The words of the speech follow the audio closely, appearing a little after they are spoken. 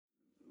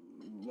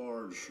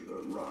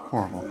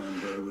Horrible.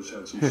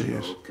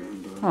 Hideous.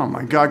 Oh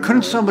my God,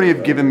 couldn't somebody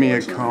have given me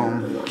a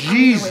comb?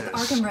 Jesus. With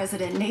Arkham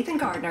resident Nathan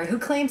Gardner, who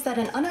claims that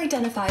an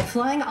unidentified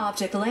flying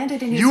object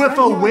landed in his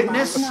UFO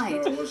witness?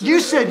 last night. You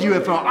said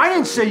UFO. I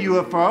didn't say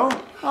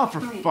UFO. Oh,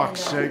 for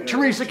fuck's sake.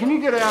 Teresa, can you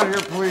get out of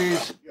here,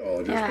 please?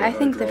 Yeah, I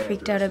think the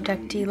freaked out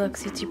abductee look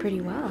suits you pretty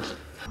well.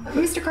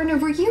 Mr. Gardner,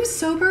 were you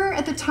sober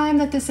at the time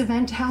that this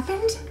event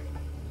happened?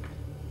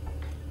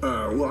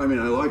 Well, I mean,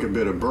 I like a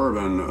bit of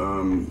bourbon.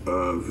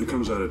 It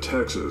comes out of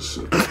Texas.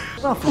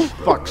 Oh, for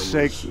fuck's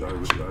sake. I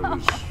was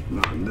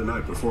no, the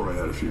night before I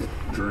had a few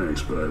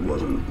drinks, but I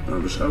wasn't. I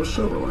was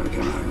sober when I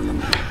came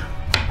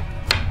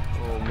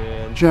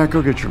out. Jack,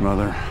 go get your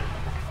mother.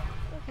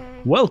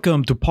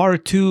 Welcome to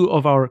part 2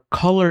 of our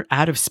Color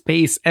Out of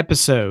Space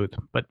episode.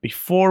 But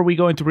before we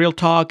go into real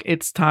talk,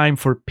 it's time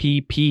for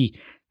PP.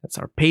 That's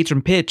our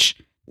patron pitch.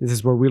 This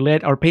is where we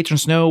let our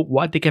patrons know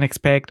what they can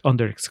expect on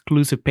their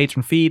exclusive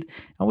patron feed,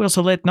 and we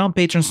also let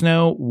non-patrons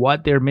know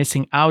what they're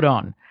missing out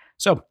on.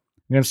 So,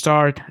 we're going to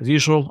start, as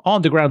usual,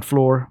 on the ground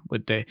floor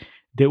with the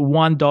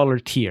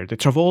 $1 tier, the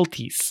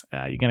Travolties.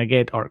 You're going to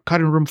get our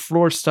cutting room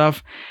floor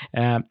stuff.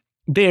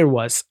 There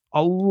was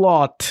a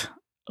lot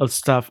of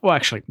stuff. Well,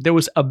 actually, there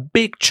was a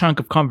big chunk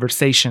of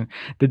conversation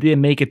that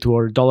didn't make it to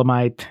our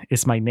Dolomite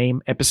Is My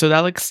Name episode,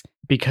 Alex,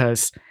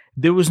 because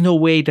there was no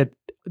way that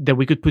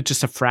we could put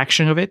just a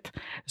fraction of it.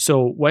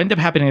 So what ended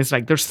up happening is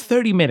there's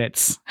 30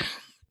 minutes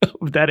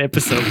of that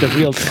episode, the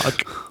real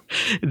talk,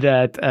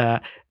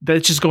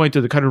 that's just going to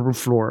the cutting room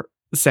floor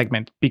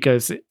segment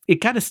because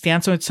it kind of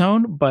stands on its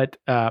own, but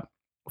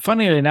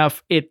funnily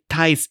enough, it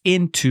ties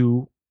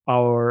into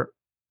our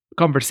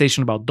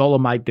conversation about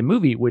Dolomite the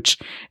movie, which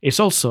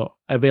is also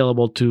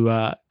available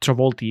to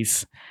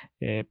Travolti's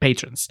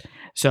patrons.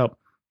 So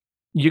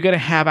you're going to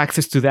have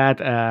access to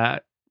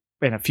that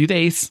in a few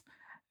days.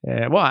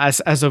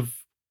 As of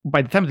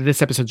by the time that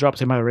this episode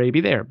drops, it might already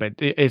be there. But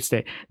it's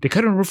the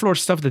cutting room floor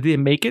stuff that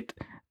didn't make it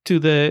to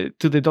the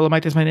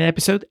Dolomite Is My Name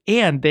episode,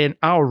 and then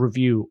our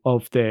review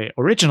of the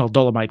original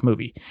Dolomite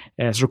movie,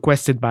 as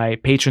requested by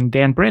patron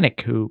Dan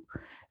Brennick, who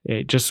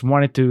just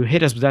wanted to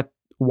hit us with that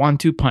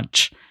 1-2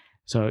 punch.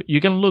 So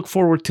you can look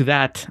forward to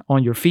that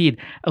on your feed,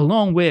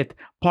 along with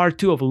part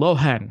 2 of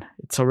Lohan.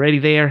 It's already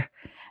there.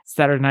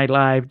 Saturday Night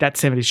Live, That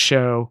 70s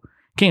Show,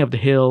 King of the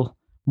Hill,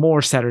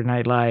 more Saturday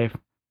Night Live.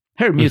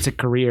 Her music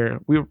career.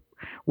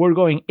 We're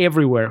going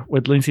everywhere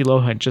with Lindsay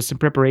Lohan just in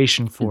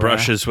preparation for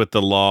Brushes with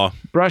the Law.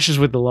 Brushes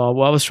with the Law.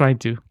 Well, I was trying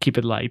to keep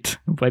it light,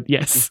 but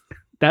yes,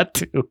 that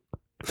too.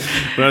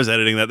 When I was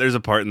editing that, there's a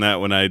part in that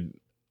when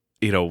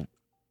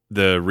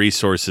the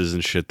resources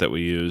and shit that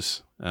we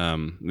use,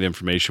 the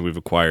information we've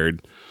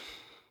acquired.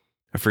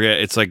 I forget.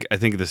 It's I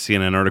think the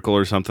CNN article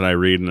or something I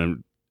read,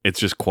 and it's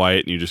just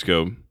quiet, and you just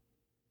go,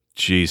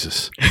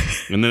 Jesus,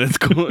 and then it's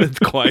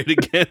quiet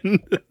again.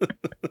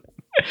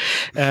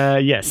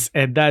 Yes,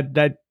 and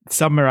that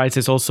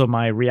summarizes also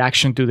my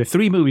reaction to the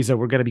 3 movies that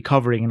we're going to be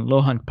covering in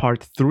Lohan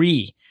Part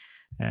 3,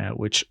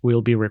 which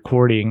we'll be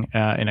recording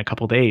in a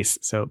couple days.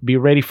 So be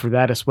ready for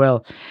that as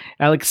well.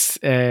 Alex,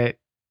 how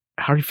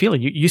are you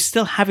feeling? You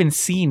still haven't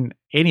seen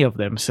any of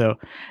them, so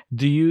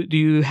do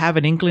you have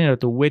an inkling as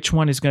to which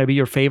one is going to be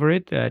your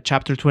favorite?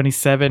 Chapter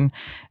 27,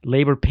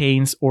 Labor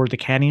Pains, or The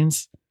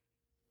Canyons?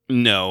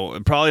 No,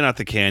 probably not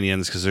The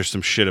Canyons, because there's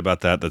some shit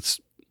about that's...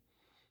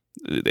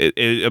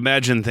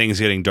 imagine things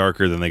getting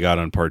darker than they got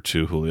on part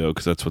 2, Julio,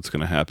 because that's what's going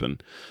to happen.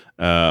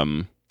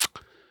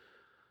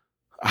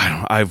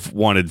 I've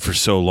wanted for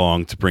so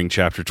long to bring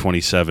chapter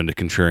 27 to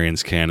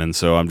Contrarian's canon,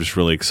 so I'm just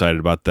really excited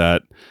about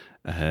that.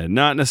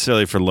 Not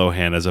necessarily for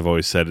Lohan, as I've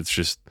always said. It's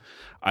just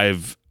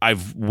I've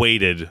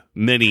waited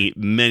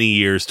many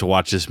years to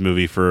watch this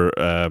movie for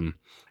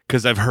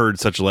because I've heard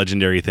such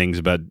legendary things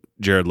about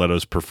Jared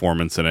Leto's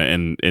performance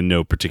in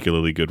no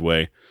particularly good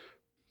way.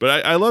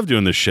 But I love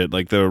doing this shit,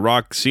 like the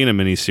Rock Cena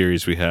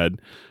miniseries we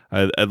had.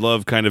 I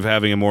love kind of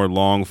having a more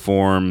long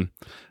form,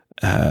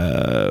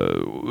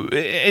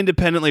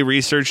 independently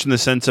researched in the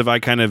sense of I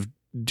kind of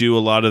do a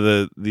lot of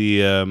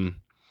the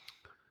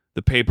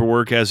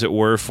paperwork, as it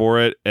were,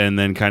 for it, and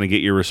then kind of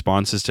get your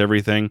responses to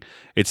everything.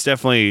 It's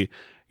definitely,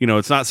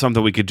 it's not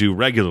something we could do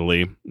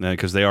regularly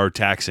because they are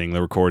taxing,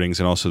 the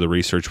recordings and also the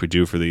research we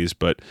do for these.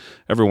 But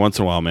every once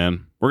in a while,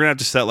 man, we're gonna have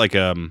to set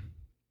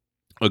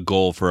a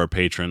goal for our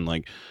patron,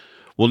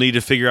 we'll need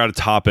to figure out a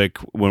topic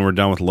when we're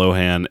done with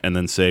Lohan, and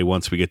then say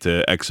once we get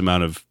to X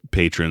amount of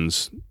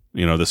patrons,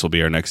 this will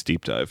be our next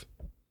deep dive.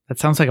 That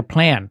sounds like a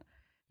plan.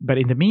 But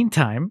in the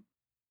meantime,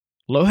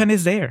 Lohan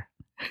is there.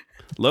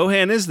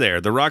 Lohan is there.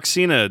 The Rock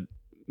Cena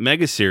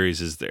mega series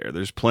is there.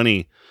 There's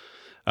plenty.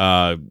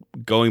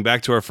 Going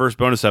back to our first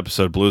bonus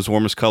episode, Blue's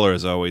Warmest Color,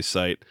 as I always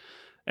cite.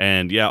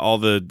 And yeah, all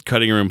the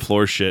cutting room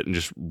floor shit and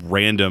just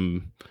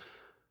random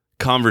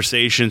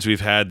conversations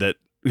we've had that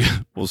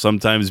will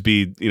sometimes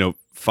be,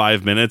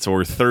 5 minutes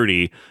or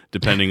 30,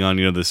 depending on,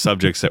 the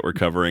subjects that we're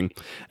covering.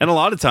 And a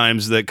lot of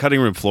times the cutting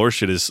room floor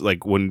shit is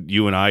when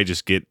you and I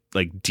just get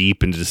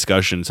deep into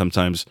discussion,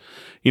 sometimes,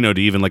 to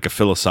even a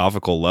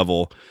philosophical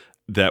level,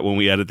 that when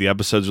we edit the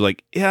episodes, we're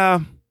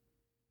yeah,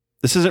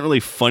 this isn't really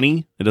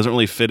funny. It doesn't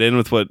really fit in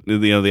with what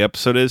the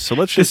episode is. So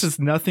let's just This has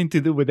nothing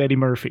to do with Eddie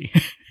Murphy.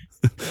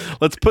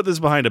 let's put this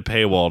behind a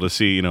paywall to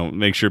see,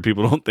 make sure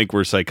people don't think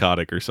we're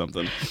psychotic or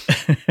something.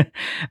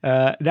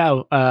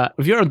 Now,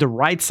 if you're on the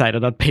right side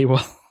of that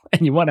paywall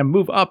and you want to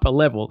move up a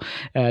level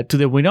to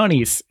the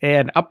Winonis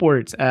and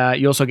upwards,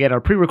 you also get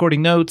our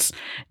pre-recording notes.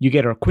 You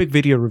get our quick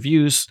video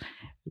reviews.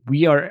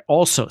 We are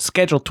also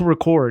scheduled to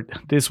record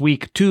this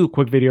week 2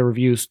 quick video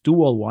reviews,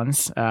 dual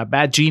ones.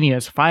 Bad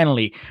Genius,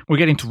 finally. We're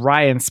getting to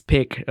Ryan's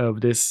pick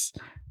of this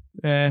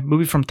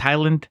movie from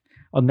Thailand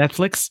on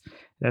Netflix.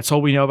 That's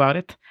all we know about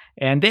it.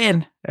 And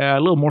then,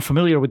 a little more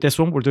familiar with this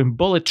one, we're doing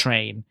Bullet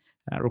Train,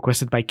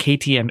 requested by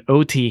Katie and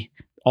Oti,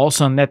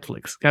 also on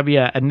Netflix. Gotta be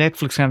a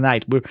Netflix kind of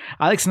night.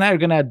 Alex and I are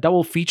gonna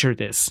double feature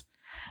this.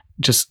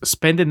 Just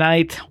spend the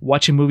night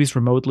watching movies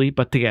remotely,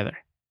 but together.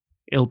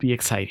 It'll be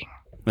exciting.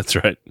 That's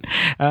right.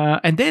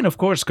 And then, of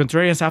course,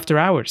 Contrarians After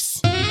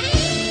Hours.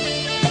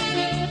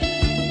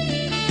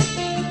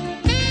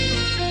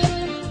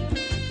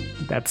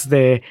 That's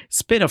the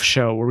spin-off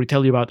show where we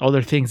tell you about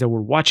other things that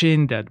we're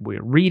watching, that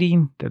we're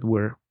reading, that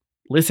we're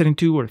listening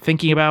to or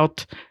thinking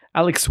about.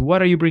 Alex,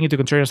 what are you bringing to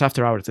Contrarians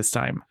After Hours this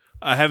time?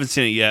 I haven't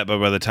seen it yet, but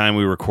by the time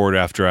we record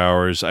After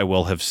Hours, I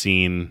will have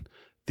seen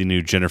the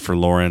new Jennifer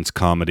Lawrence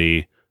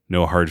comedy,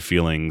 No Hard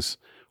Feelings,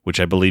 which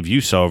I believe you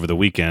saw over the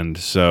weekend.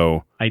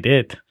 So I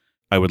did.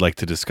 I would like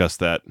to discuss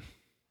that.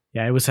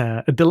 Yeah, it was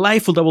a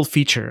delightful double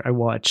feature. I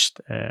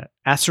watched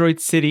Asteroid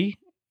City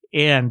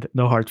and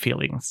No Hard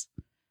Feelings.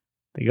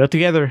 They go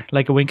together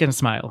like a wink and a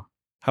smile.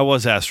 How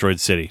was Asteroid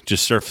City?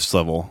 Just surface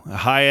level.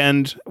 High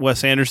end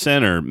Wes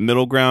Anderson or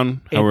middle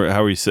ground? How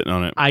are you sitting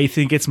on it? I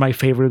think it's my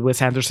favorite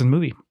Wes Anderson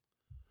movie.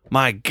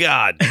 My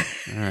God.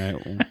 All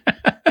right. Well.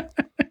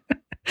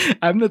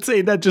 I'm not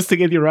saying that just to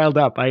get you riled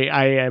up.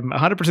 I am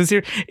 100%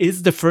 serious.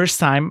 It's the first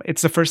time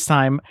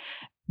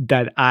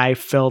that I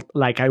felt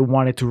like I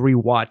wanted to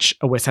rewatch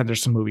a Wes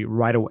Anderson movie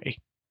right away.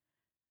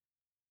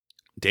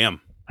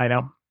 Damn. I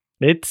know.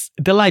 It's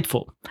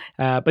delightful.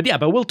 But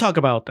we'll talk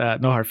about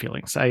No Hard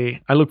Feelings.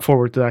 I look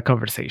forward to that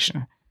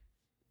conversation.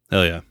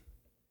 Hell yeah.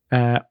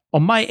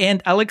 On my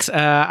end, Alex,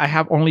 I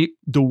have only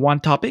the one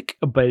topic,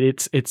 but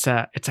it's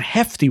a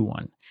hefty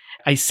one.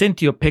 I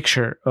sent you a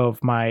picture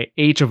of my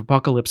Age of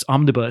Apocalypse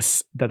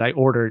omnibus that I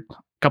ordered a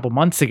couple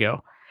months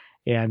ago.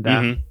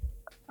 And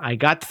I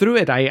got through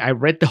it. I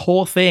read the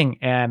whole thing,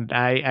 and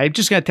I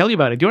just got to tell you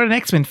about it. You're an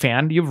X-Men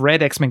fan. You've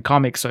read X-Men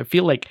comics, so I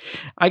feel like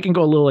I can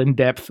go a little in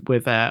depth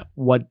with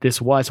what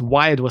this was,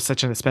 why it was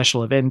such a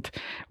special event,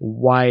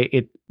 why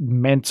it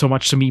meant so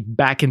much to me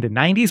back in the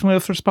 90s when it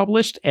was first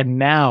published, and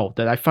now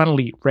that I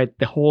finally read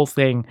the whole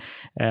thing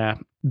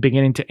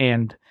beginning to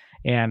end,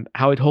 and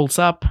how it holds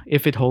up,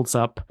 if it holds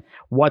up,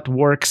 what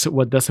works,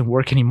 what doesn't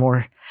work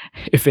anymore,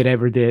 if it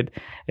ever did.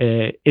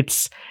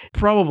 It's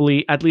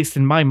probably, at least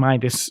in my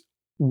mind, is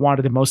one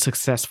of the most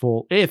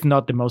successful, if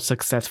not the most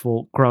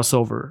successful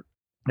crossover,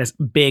 this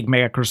big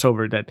mega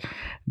crossover that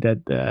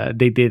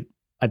they did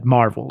at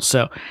Marvel.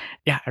 So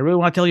yeah, I really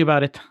want to tell you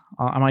about it.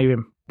 I might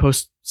even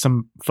post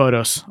some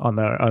photos on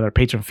our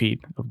Patreon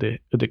feed of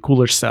the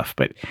cooler stuff.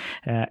 But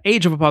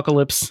Age of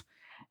Apocalypse,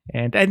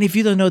 and if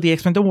you don't know the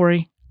X-Men, don't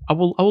worry. I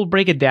will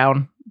break it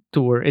down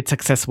to where it's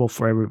accessible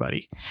for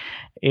everybody.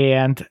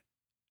 And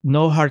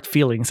No Hard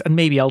Feelings, and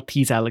maybe I'll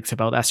tease Alex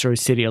about Asteroid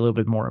City a little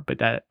bit more, but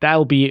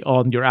that'll be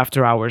on your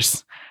After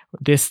Hours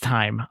this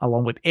time,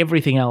 along with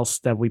everything else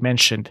that we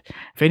mentioned.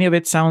 If any of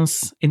it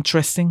sounds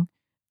interesting,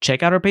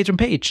 check out our Patreon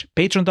page,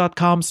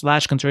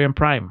 patreon.com/Contrarian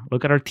Prime.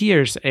 Look at our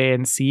tiers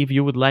and see if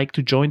you would like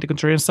to join the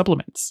Contrarian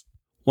supplements.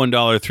 $1,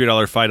 $3,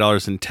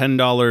 $5, and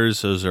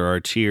 $10. Those are our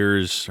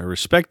tiers, our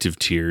respective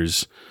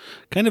tiers.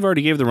 Kind of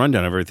already gave the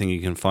rundown of everything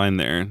you can find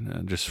there,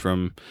 just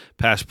from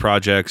past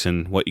projects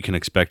and what you can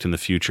expect in the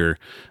future.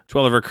 To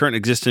all of our current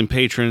existing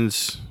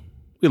patrons,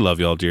 we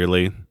love y'all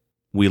dearly.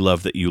 We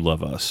love that you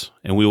love us.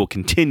 And we will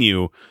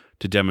continue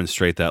to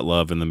demonstrate that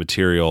love in the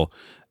material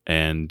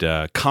and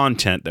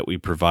content that we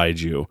provide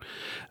you.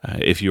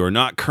 If you are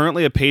not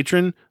currently a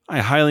patron,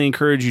 I highly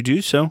encourage you to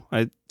do so.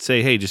 I'd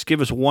say, hey, just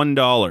give us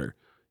 $1.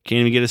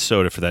 Can't even get a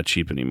soda for that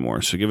cheap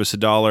anymore. So give us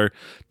 $1.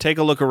 Take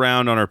a look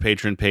around on our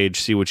Patreon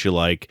page. See what you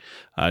like.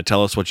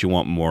 Tell us what you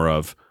want more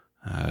of.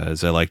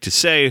 As I like to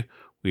say,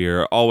 we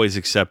are always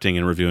accepting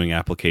and reviewing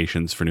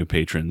applications for new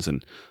patrons,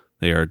 and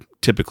they are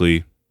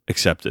typically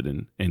accepted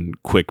in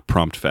quick,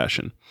 prompt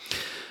fashion.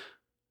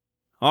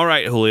 All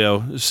right,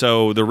 Julio.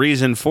 So the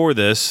reason for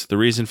this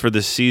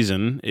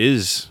season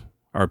is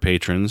our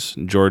patrons.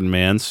 Jordan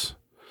Mance,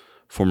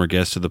 former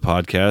guest of the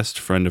podcast,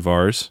 friend of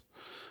ours,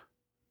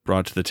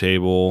 brought to the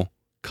table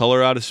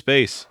Color Out of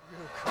Space.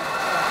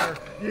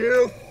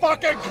 You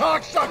fucking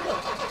cocksucker!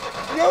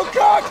 You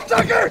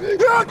cocksucker! You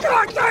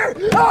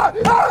cocksucker! Ah,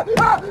 ah,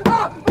 ah,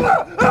 ah,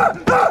 ah,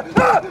 ah,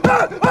 ah,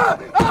 ah,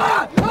 ah,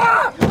 ah.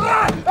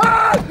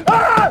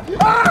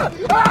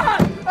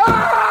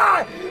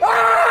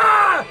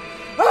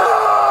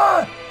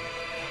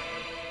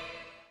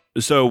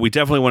 So we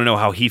definitely want to know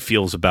how he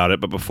feels about it,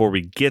 but before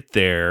we get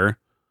there,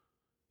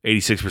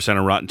 86%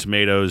 of Rotten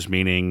Tomatoes,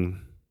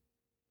 meaning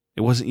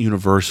It wasn't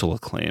universal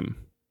acclaim.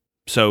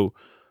 So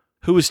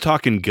who was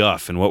talking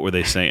guff and what were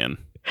they saying?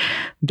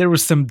 There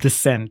was some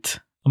dissent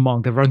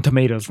among the Rotten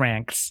Tomatoes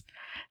ranks.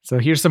 So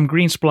here's some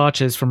green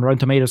splotches from Rotten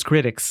Tomatoes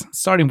critics,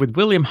 starting with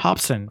William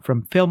Hobson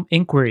from Film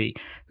Inquiry,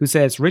 who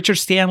says Richard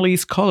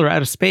Stanley's Color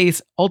Out of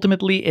Space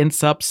ultimately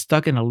ends up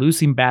stuck in a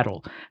losing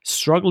battle,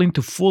 struggling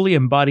to fully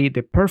embody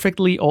the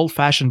perfectly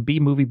old-fashioned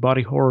B-movie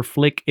body horror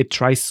flick it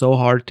tries so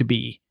hard to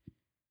be.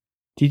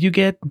 Did you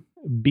get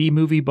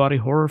B-movie body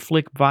horror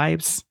flick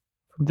vibes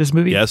from this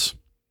movie? Yes.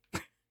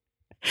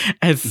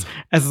 As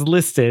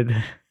listed,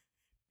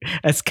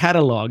 as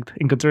cataloged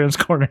in Contrarian's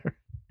Corner.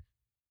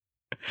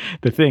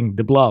 The Thing,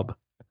 The Blob,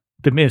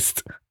 The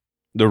Mist,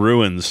 The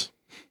Ruins,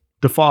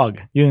 The Fog.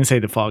 You didn't say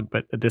The Fog,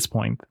 but at this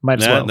point,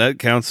 might as well. That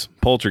counts.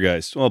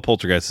 Poltergeist. Well,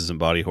 Poltergeist isn't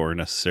body horror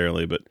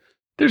necessarily, but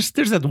there's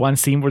that one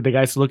scene where the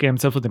guy's looking at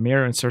himself in the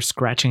mirror and starts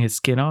scratching his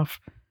skin off.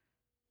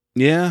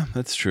 Yeah,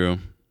 that's true.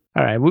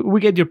 All right, we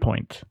get your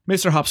point.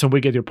 Mr. Hobson, we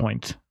get your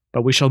point.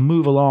 But we shall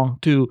move along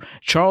to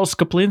Charles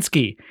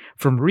Koplinski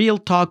from Real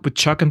Talk with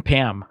Chuck and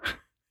Pam.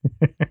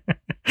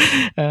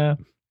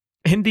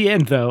 In the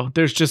end, though,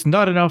 there's just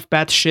not enough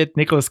batshit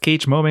Nicolas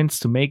Cage moments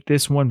to make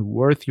this one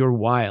worth your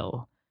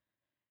while.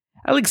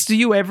 Alex, do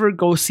you ever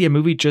go see a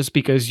movie just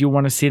because you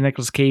want to see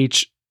Nicolas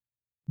Cage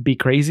be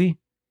crazy?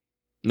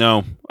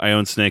 No, I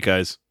own Snake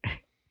Eyes.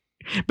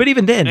 But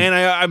even then... And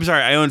I'm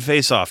sorry, I own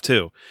Face Off,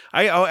 too.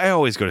 I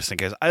always go to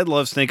Snake Eyes. I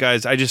love Snake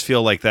Eyes. I just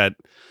feel like that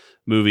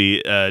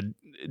movie,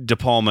 De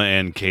Palma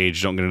and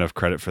Cage don't get enough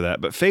credit for that.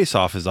 But Face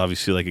Off is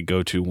obviously like a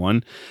go-to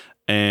one.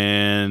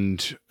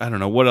 And I don't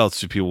know, what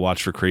else do people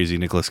watch for crazy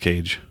Nicolas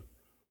Cage?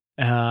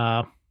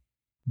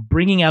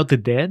 Bringing Out the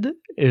Dead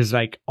is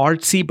like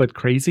artsy but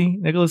crazy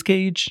Nicolas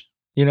Cage.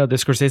 You know, the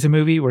Scorsese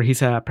movie where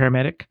he's a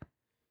paramedic?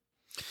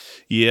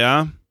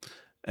 Yeah.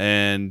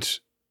 And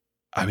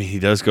I mean, he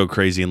does go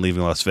crazy in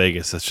Leaving Las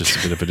Vegas. That's just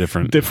a bit of a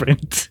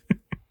different...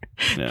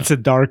 Yeah. It's a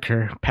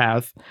darker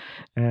path.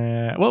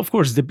 Well, of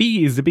course, The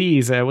Bees.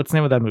 What's the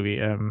name of that movie?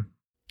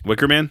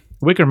 Wicker Man?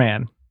 Wicker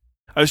Man.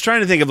 I was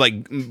trying to think of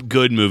like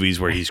good movies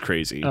where he's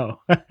crazy. Oh.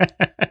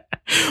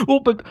 Well,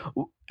 but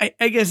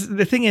I guess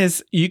the thing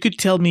is, you could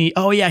tell me,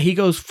 oh yeah, he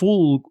goes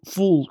full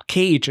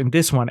Cage in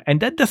this one. And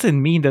that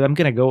doesn't mean that I'm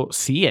going to go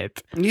see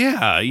it.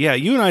 Yeah.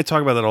 You and I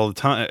talk about that all the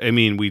time. I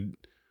mean, there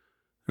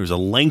was a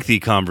lengthy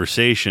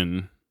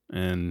conversation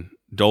and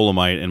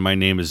Dolomite, and my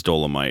name is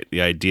Dolomite.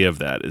 The idea of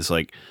that is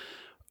like,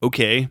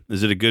 okay,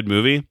 is it a good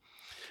movie?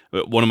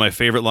 One of my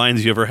favorite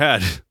lines you ever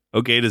had.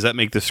 Okay, does that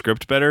make the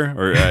script better?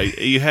 Or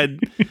you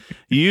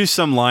used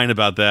some line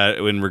about that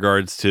in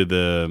regards to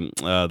the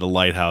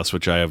Lighthouse,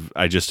 which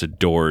I just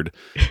adored.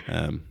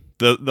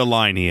 The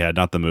line he had,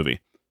 not the movie.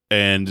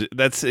 And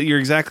you're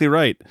exactly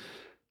right.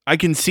 I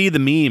can see the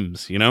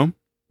memes, you know?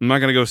 I'm not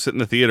going to go sit in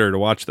the theater to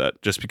watch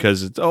that just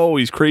because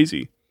he's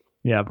crazy.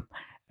 Yeah.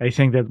 I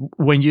think that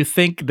when you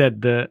think that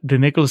the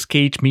Nicolas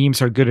Cage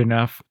memes are good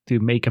enough to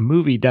make a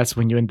movie, that's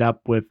when you end up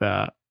with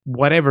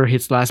whatever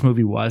his last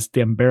movie was,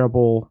 the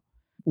unbearable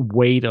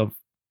weight of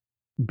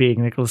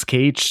being Nicolas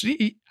Cage.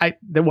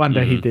 The one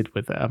that he did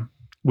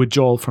with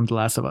Joel from The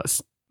Last of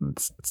Us.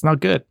 It's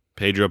not good.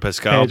 Pedro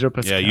Pascal.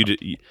 Yeah,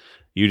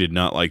 you did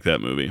not like that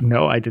movie.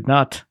 No, I did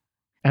not.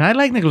 And I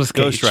like Nicolas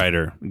Cage.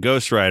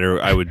 Ghost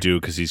Rider I would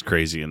do because he's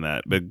crazy in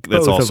that. But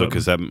that's also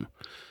because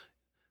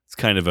it's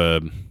kind of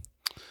a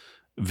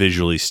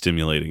visually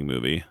stimulating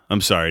movie.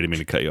 I'm sorry, I didn't mean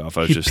to cut you off.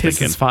 I was just thinking.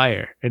 He pisses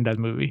fire in that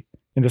movie,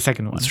 in the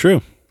second one. It's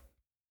true.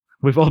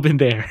 We've all been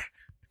there.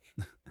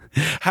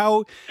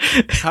 How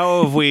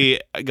have we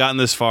gotten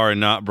this far and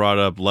not brought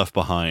up Left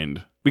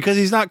Behind? Because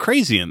he's not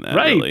crazy in that,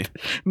 right? Really.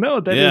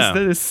 No, that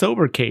is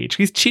sober Cage.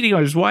 He's cheating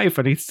on his wife,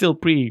 and he's still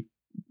pretty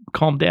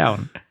calmed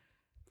down.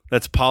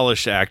 That's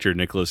polished actor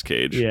Nicolas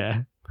Cage.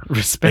 Yeah,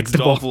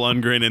 respectable. It's Dolph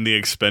Lundgren in The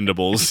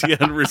Expendables.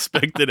 Yeah,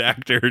 respected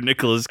actor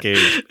Nicolas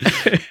Cage.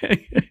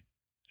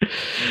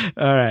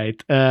 All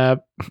right,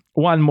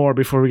 one more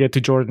before we get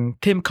to Jordan.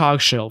 Tim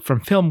Cogshill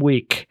from Film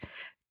Week,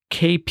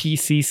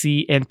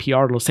 KPCC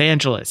NPR Los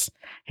Angeles,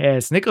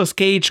 has Nicolas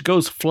Cage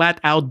goes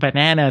flat out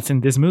bananas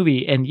in this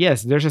movie, and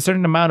yes, there's a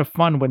certain amount of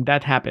fun when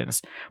that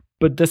happens,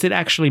 but does it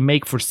actually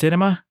make for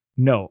cinema?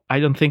 No, I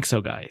don't think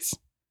so, guys.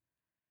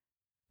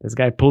 This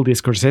guy pulled the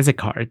Scorsese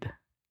card.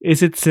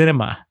 Is it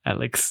cinema,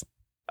 Alex?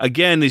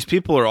 Again, these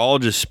people are all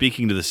just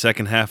speaking to the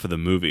second half of the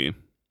movie.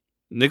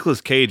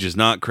 Nicolas Cage is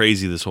not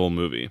crazy this whole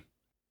movie.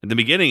 At the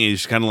beginning,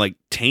 he's kind of like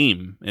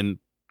tame and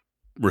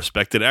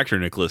respected actor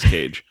Nicolas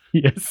Cage.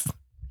 Yes.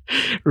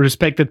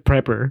 Respected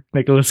prepper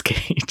Nicolas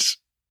Cage.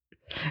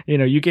 You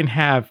know, you can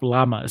have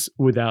llamas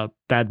without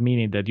that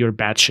meaning that you're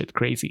batshit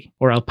crazy.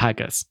 Or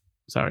alpacas.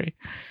 Sorry.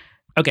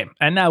 Okay,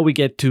 and now we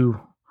get to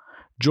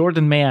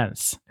Jordan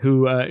Mans,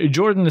 who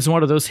Jordan is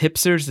one of those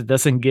hipsters that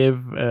doesn't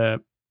give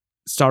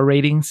star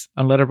ratings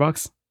on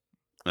Letterboxd.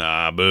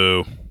 Ah,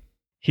 boo.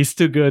 He's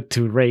too good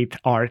to rate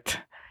art.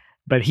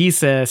 But he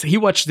says he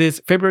watched this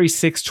February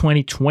 6,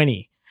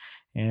 2020.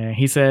 And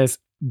he says,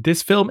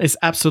 this film is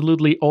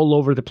absolutely all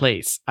over the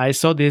place. I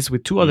saw this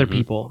with two other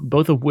people,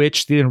 both of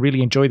which didn't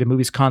really enjoy the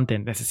movie's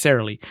content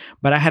necessarily,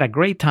 but I had a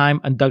great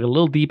time and dug a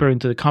little deeper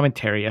into the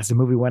commentary as the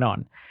movie went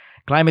on.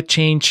 Climate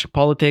change,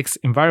 politics,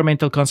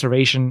 environmental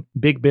conservation,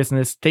 big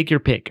business, take your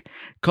pick.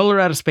 Color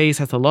Out of Space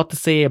has a lot to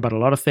say about a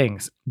lot of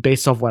things,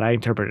 based off what I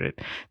interpreted.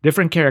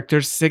 Different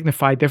characters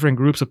signify different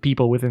groups of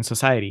people within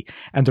society,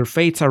 and their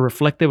fates are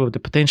reflective of the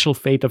potential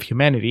fate of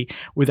humanity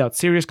without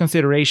serious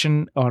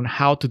consideration on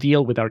how to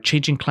deal with our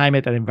changing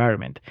climate and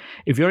environment.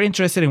 If you're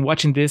interested in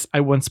watching this,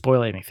 I won't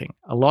spoil anything.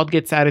 A lot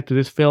gets added to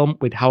this film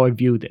with how I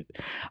viewed it.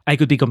 I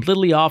could be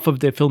completely off of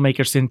the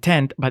filmmaker's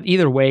intent, but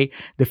either way,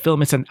 the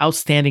film is an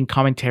outstanding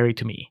commentary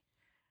to me.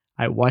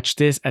 I watched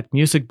this at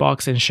Music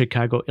Box in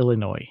Chicago,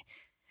 Illinois.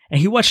 And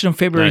he watched it on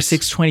February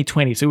 6,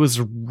 2020. So it was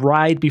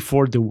right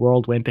before the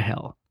world went to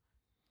hell.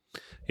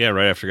 Yeah,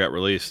 right after it got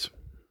released.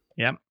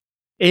 Yeah.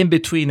 In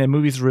between the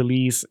movie's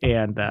release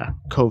and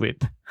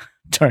COVID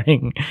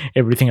turning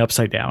everything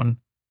upside down.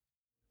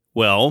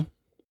 Well,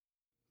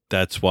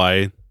 that's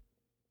why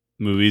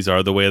movies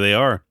are the way they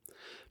are.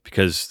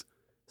 Because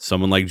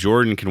someone like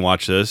Jordan can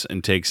watch this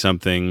and take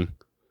something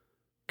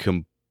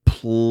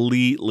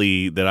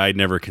completely that I'd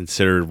never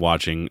considered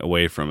watching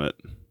away from it.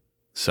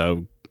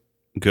 So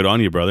good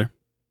on you, brother.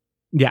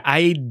 Yeah,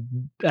 I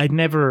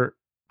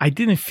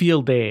didn't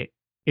feel the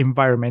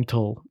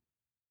environmental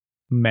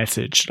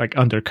message, like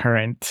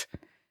undercurrent.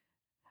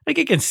 Like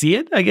I can see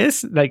it, I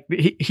guess. Like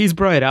he's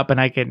brought it up,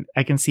 and I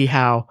can see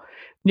how,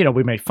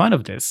 we made fun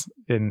of this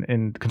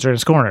in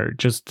Concerns Corner.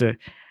 Just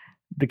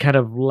the kind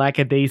of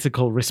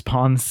lackadaisical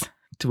response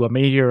to a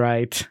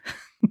meteorite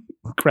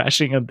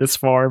crashing on this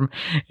farm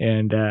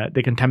and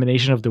the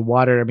contamination of the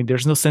water. I mean,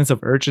 there's no sense of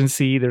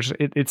urgency.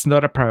 It's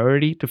not a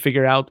priority to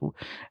figure out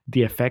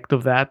the effect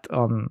of that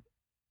on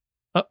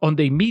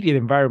the immediate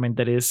environment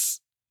that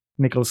is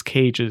Nicolas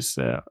Cage's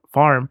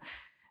farm.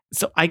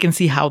 So I can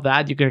see how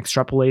that you can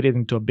extrapolate it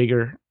into a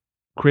bigger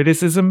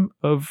criticism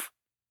of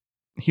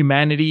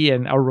humanity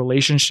and our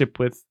relationship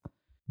with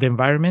the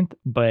environment,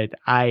 but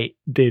I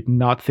did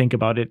not think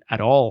about it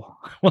at all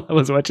while I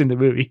was watching the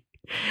movie.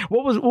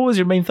 What was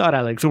your main thought,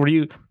 Alex?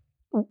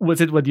 Was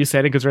it what you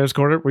said in Concerns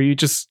Corner? Were you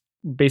just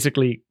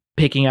basically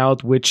picking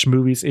out which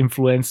movies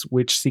influence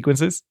which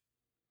sequences?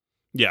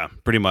 Yeah,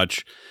 pretty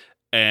much.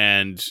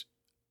 And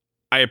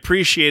I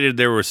appreciated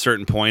there were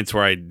certain points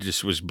where I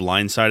just was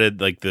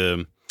blindsided, like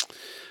the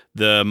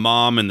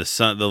mom and the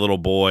son, the little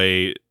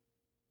boy,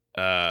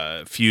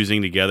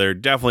 fusing together.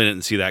 Definitely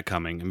didn't see that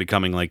coming and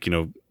becoming like,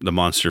 the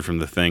monster from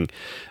The Thing.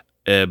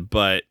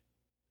 But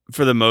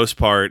for the most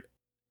part,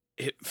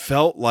 it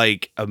felt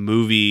like a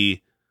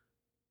movie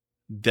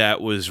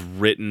that was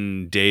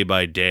written day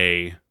by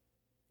day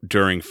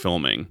during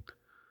filming.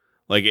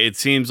 Like it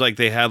seems like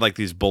they had like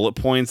these bullet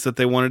points that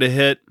they wanted to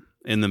hit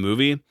in the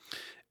movie.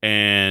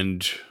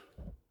 And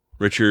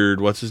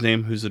Richard, what's his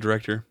name? Who's the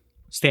director?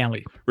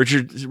 Stanley.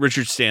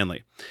 Richard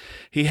Stanley.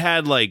 He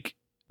had like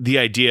the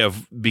idea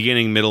of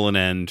beginning, middle, and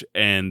end,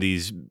 and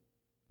these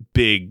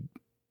big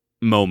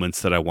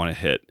moments that I want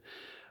to hit.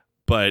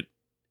 But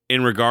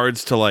in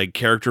regards to like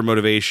character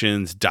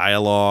motivations,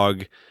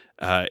 dialogue,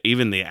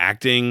 even the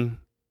acting,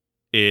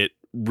 it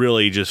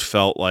really just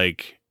felt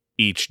like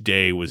each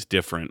day was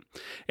different.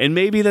 And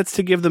maybe that's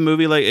to give the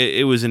movie, like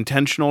it was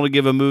intentional to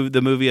give the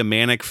movie a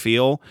manic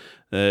feel.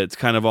 It's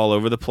kind of all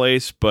over the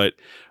place, but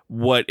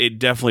what it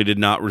definitely did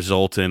not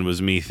result in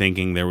was me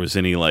thinking there was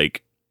any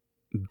like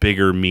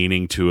bigger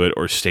meaning to it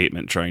or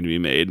statement trying to be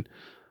made.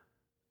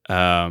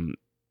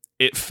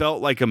 It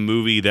felt like a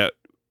movie that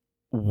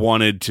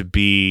wanted to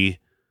be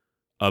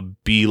a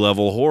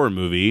B-level horror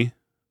movie,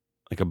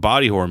 like a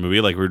body horror movie,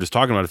 like we were just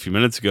talking about a few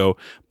minutes ago,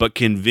 but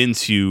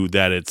convince you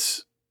that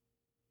it's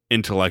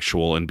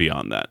intellectual and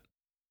beyond that.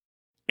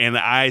 And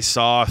I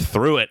saw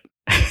through it.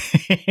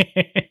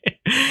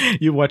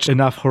 You watch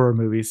enough horror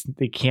movies.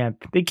 They can't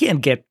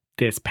get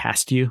this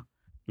past you.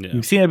 Yeah.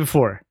 You've seen it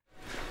before.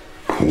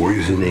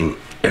 Poisoning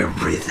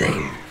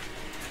everything.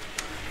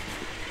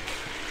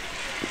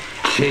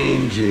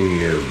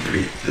 Changing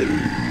everything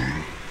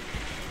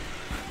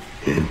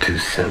into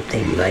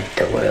something like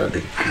the world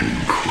it came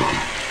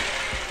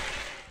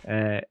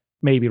from.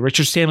 Maybe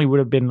Richard Stanley would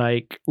have been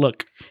like,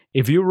 look,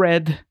 if you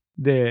read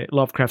the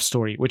Lovecraft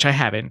story, which I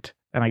haven't,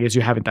 and I guess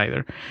you haven't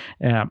either,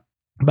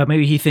 but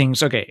maybe he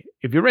thinks, okay,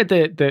 if you read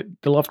the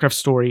Lovecraft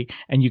story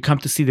and you come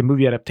to see the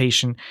movie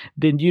adaptation,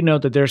 then you know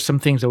that there's some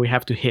things that we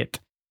have to hit.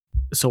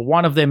 So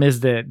one of them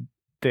is the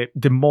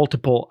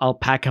multiple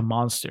alpaca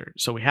monster.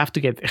 So we have to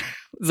get there.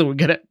 So we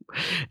gotta,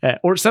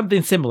 or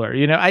something similar.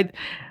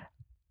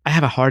 I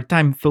have a hard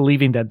time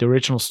believing that the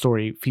original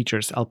story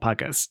features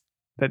alpacas.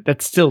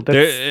 That's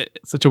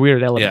such a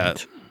weird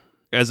element.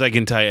 Yeah. As I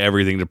can tie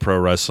everything to pro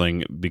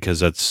wrestling because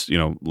that's,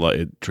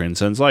 it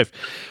transcends life.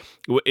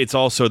 It's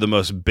also the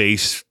most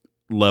base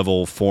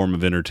level form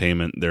of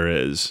entertainment there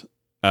is.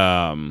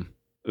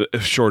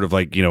 Short of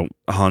like,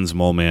 Hans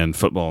Moleman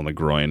football in the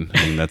groin.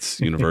 I mean, that's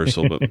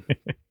universal. But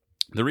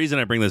the reason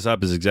I bring this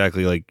up is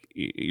exactly like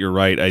you're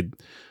right.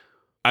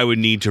 I would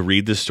need to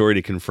read this story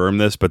to confirm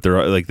this, but there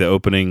are like the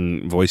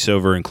opening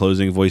voiceover and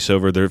closing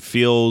voiceover. There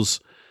feels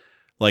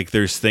like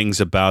there's things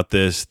about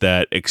this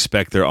that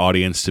expect their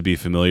audience to be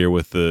familiar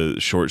with the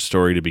short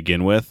story to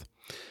begin with.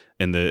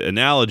 And the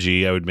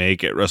analogy I would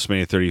make at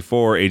WrestleMania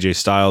 34, AJ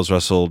Styles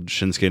wrestled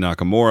Shinsuke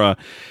Nakamura,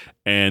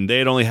 and they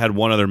had only had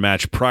one other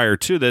match prior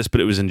to this,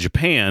 but it was in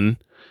Japan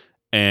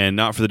and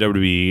not for the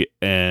WWE.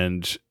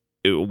 And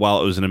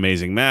while it was an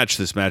amazing match,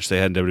 this match they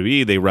had in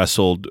WWE, they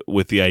wrestled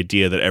with the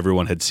idea that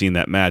everyone had seen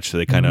that match, so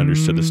they kind of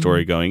understood the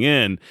story going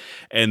in.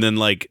 And then,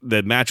 like,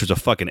 the match was a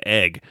fucking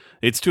egg.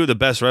 It's two of the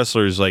best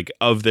wrestlers, like,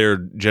 of their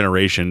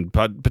generation,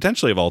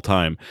 potentially of all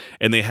time.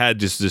 And they had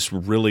just this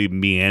really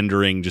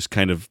meandering, just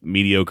kind of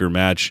mediocre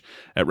match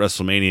at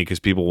WrestleMania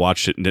because people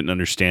watched it and didn't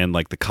understand,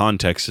 like, the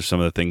context of some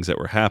of the things that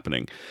were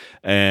happening.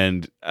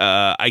 And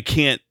I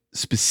can't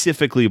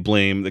specifically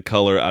blame The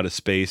Color Out of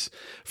Space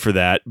for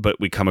that, but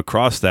we come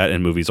across that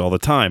in movies all the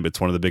time.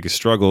 It's one of the biggest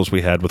struggles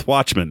we had with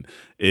Watchmen,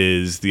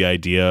 is the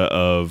idea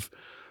of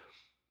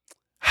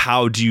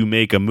how do you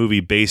make a movie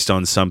based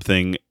on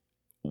something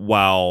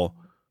while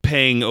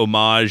paying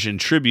homage and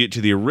tribute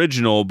to the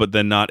original, but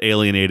then not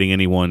alienating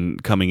anyone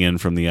coming in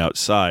from the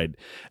outside.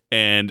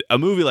 And a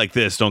movie like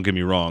this, don't get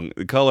me wrong,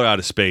 The Color Out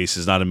of Space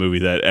is not a movie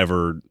that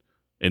ever,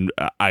 and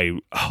I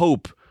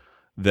hope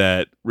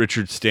that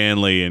Richard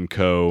Stanley and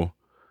co.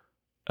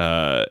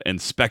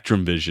 And Spectre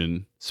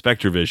Vision,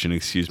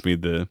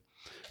 the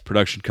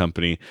production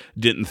company,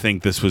 didn't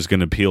think this was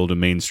going to appeal to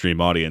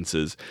mainstream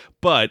audiences.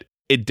 But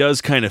it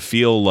does kind of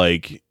feel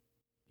like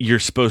you're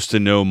supposed to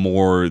know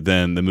more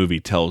than the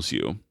movie tells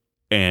you.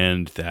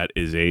 And that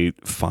is a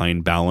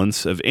fine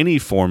balance of any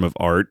form of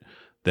art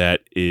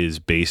that is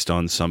based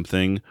on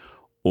something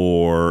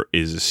or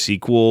is a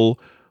sequel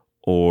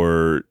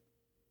or,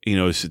 you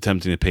know, is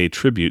attempting to pay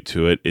tribute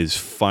to it, is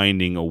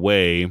finding a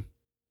way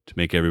to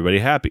make everybody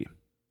happy.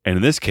 And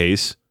in this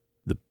case,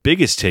 the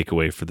biggest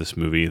takeaway for this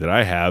movie that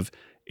I have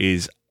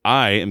is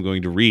I am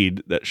going to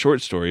read that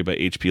short story by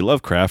H.P.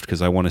 Lovecraft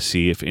because I want to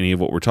see if any of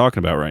what we're talking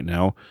about right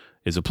now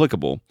is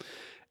applicable.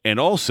 And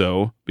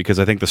also because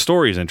I think the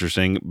story is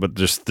interesting, but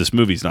just this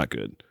movie's not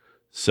good.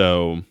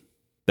 So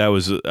that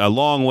was a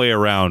long way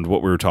around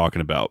what we were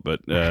talking about. But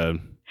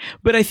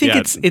I think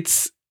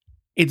it's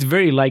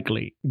very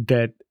likely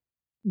that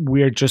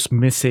we're just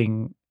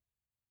missing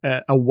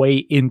a way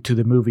into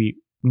the movie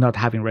not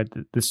having read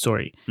the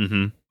story.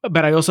 Mm-hmm.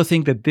 But I also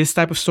think that this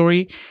type of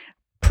story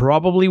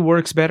probably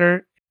works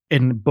better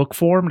in book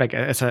form, like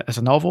as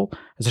a novel,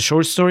 as a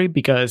short story,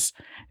 because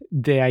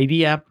the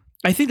idea,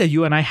 I think that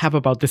you and I have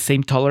about the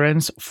same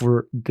tolerance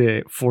for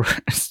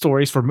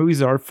stories, for movies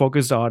that are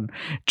focused on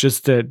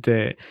just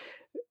the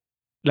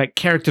like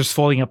characters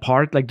falling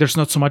apart. Like there's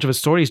not so much of a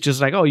story. It's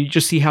just like, oh, you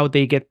just see how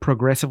they get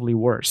progressively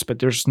worse, but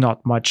there's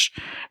not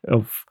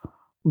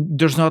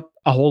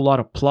a whole lot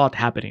of plot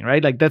happening,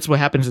 right? Like that's what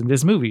happens in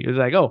this movie. It's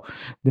like, oh,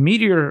 the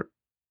meteor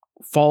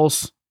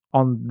falls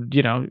on,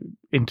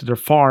 into their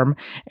farm.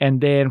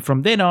 And then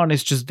from then on,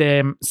 it's just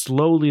them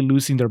slowly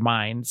losing their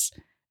minds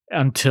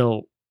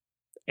until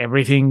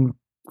everything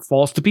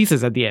falls to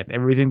pieces at the end.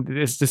 Everything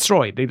is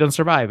destroyed. They don't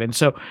survive. And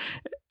so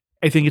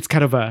I think it's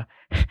kind of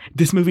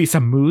this movie is a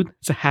mood.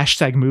 It's a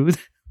hashtag mood.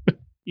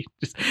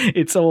 It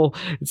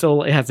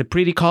has the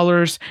pretty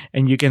colors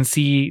and you can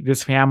see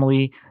this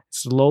family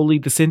slowly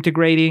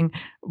disintegrating,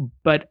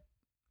 but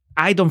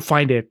I don't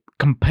find it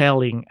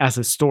compelling as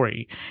a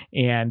story.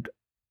 And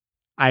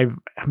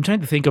I'm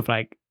trying to think of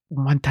like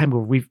one time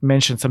where we've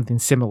mentioned something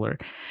similar.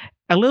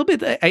 A little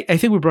bit, I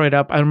think we brought it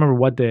up. I don't remember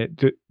what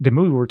the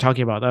movie we were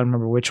talking about. I don't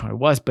remember which one it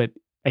was, but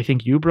I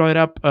think you brought it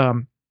up,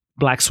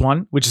 Black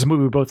Swan, which is a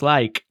movie we both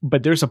like.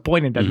 But there's a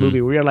point in that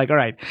movie where you're like, all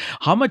right,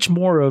 how much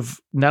more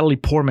of Natalie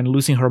Portman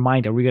losing her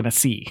mind are we going to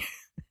see?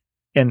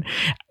 And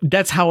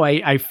that's how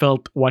I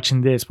felt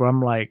watching this, where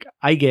I'm like,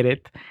 I get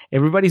it.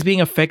 Everybody's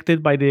being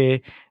affected by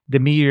the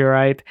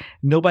meteorite.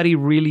 Nobody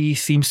really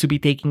seems to be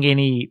taking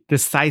any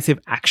decisive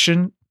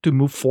action to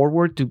move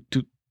forward.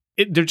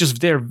 They're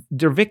just they're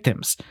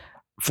victims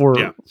for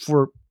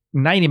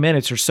 90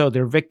 minutes or so.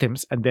 They're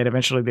victims, and then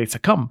eventually they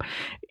succumb.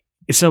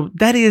 So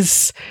that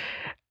is,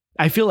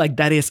 I feel like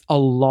that is a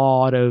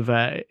lot of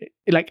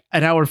like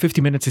an hour and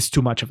 50 minutes is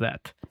too much of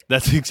that.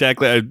 That's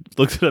exactly, I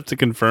looked it up to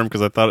confirm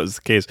because I thought it was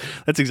the case.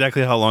 That's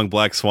exactly how long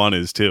Black Swan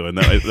is too. And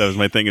that was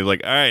my thing, is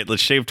like, all right,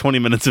 let's shave 20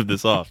 minutes of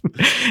this off.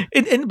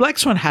 And Black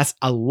Swan has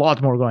a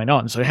lot more going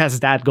on. So it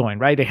has that going,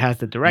 right? It has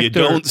the director. You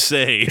don't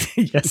say.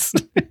 Yes.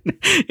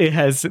 It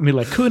has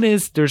Mila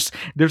Kunis.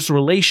 There's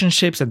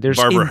relationships and there's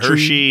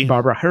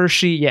Barbara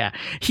Hershey. Yeah.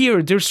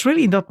 Here, there's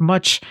really not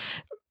much.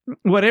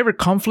 Whatever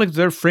conflict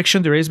or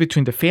friction there is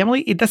between the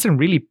family, it doesn't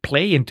really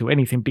play into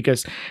anything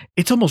because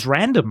it's almost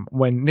random.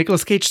 When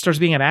Nicolas Cage starts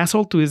being an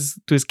asshole to his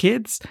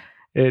kids,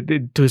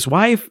 to his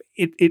wife,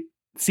 it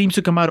seems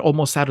to come out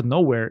almost out of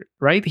nowhere,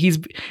 right? He's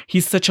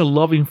such a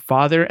loving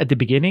father at the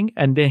beginning,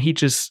 and then he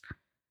just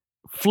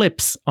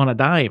flips on a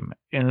dime,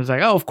 and it's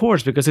like, oh, of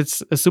course, because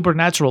it's a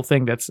supernatural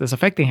thing that's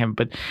affecting him.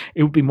 But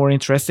it would be more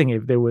interesting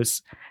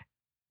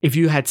if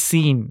you had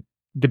seen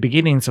the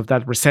beginnings of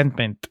that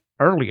resentment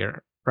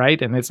earlier,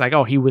 right? And it's like,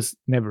 oh, he was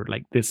never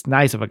like this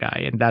nice of a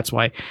guy, and that's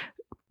why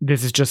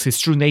this is just his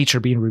true nature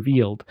being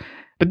revealed.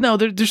 But no,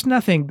 there's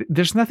nothing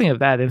of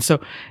that, and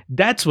so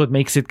that's what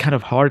makes it kind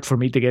of hard for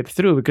me to get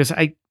through, because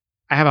I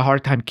have a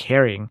hard time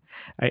caring.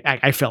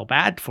 I felt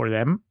bad for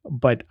them,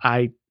 but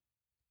I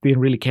didn't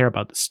really care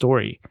about the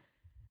story.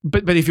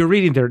 But if you're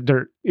reading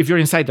if you're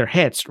inside their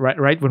heads,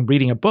 right, when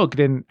reading a book,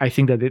 then I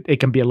think that it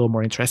can be a little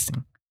more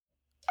interesting.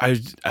 I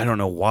don't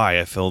know why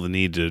I feel the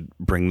need to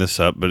bring this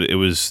up, but it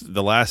was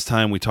the last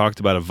time we talked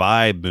about a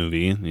vibe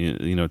movie,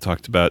 you know,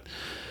 talked about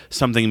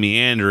something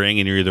meandering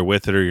and you're either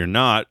with it or you're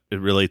not. It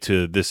really,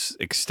 to this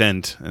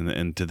extent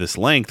and to this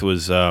length,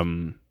 was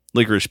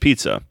Licorice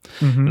Pizza.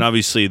 Mm-hmm. And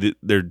obviously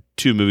they're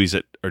two movies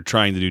that are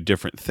trying to do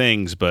different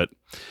things, but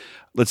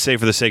let's say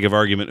for the sake of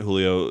argument,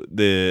 Julio,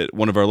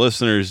 one of our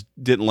listeners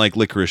didn't like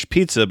Licorice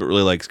Pizza, but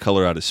really likes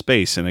Color Out of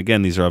Space. And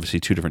again, these are obviously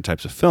two different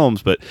types of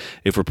films, but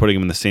if we're putting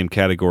them in the same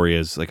category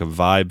as like a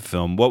vibe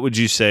film, what would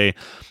you say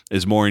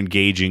is more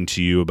engaging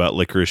to you about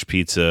Licorice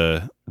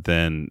Pizza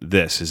than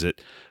this? Is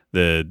it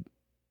the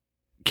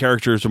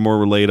characters are more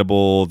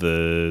relatable,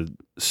 the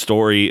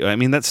story? I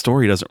mean, that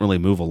story doesn't really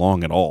move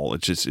along at all.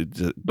 It crawls at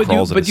a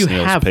snail's pace. But you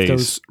have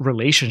those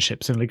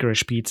relationships in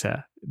Licorice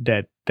Pizza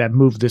that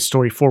move the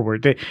story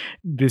forward.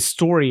 The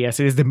story, as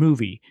it is the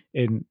movie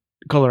in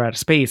Color Out of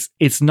Space,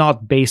 it's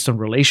not based on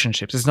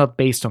relationships. It's not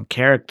based on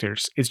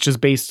characters. It's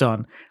just based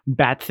on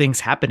bad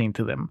things happening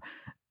to them.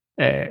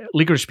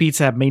 Licorice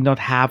Pizza may not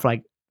have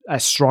like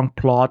a strong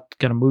plot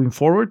kind of moving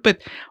forward,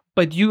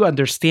 but you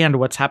understand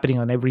what's happening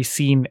on every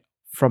scene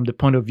from the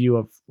point of view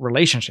of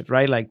relationships,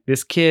 right? Like,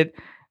 this kid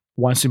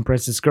wants to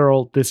impress this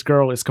girl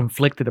is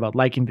conflicted about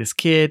liking this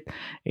kid,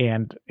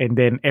 and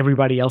then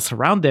everybody else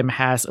around them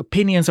has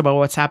opinions about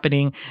what's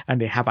happening, and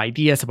they have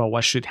ideas about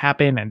what should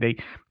happen, and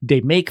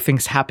they make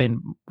things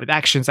happen with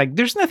actions. Like,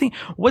 there's nothing.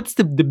 What's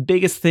the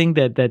biggest thing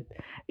that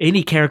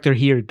any character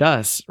here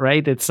does,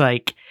 right? It's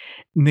like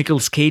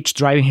Nicolas Cage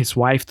driving his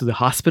wife to the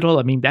hospital.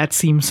 I mean, that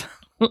seems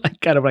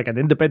like kind of like an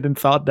independent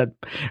thought that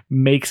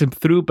makes him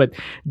through. But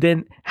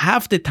then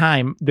half the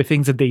time, the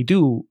things that they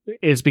do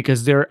is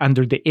because they're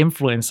under the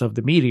influence of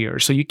the meteor.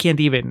 So you can't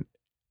even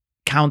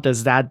count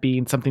as that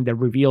being something that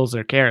reveals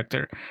their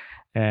character.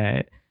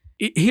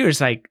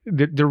 Here's like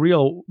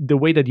the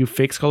way that you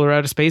fix Color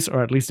Out of Space,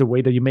 or at least the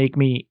way that you make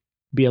me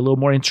be a little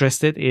more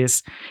interested,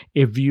 is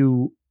if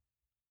you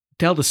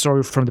tell the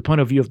story from the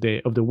point of view of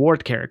the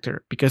Ward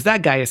character, because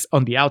that guy is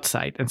on the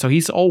outside. And so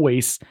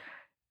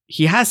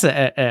he has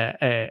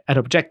an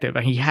objective,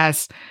 and he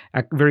has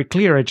a very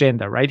clear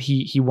agenda, right?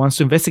 He wants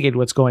to investigate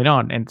what's going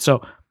on. And so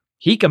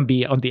he can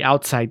be on the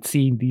outside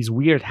seeing these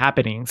weird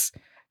happenings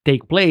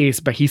take place,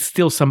 but he's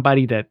still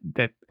somebody that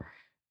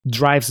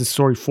drives the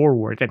story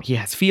forward. And he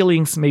has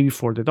feelings maybe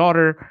for the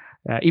daughter,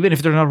 even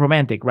if they're not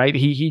romantic, right?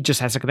 He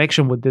just has a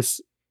connection with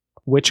this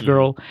witch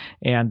girl,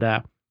 and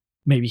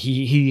maybe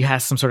he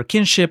has some sort of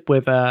kinship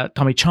with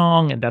Tommy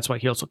Chong, and that's why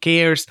he also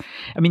cares.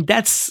 I mean,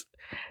 that's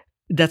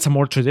a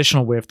more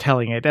traditional way of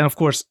telling it. And of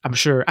course, I'm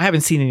sure I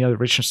haven't seen any other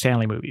Richard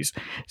Stanley movies,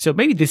 so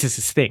maybe this is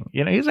his thing.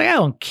 You know, he's like, I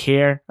don't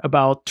care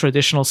about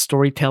traditional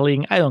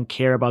storytelling. I don't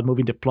care about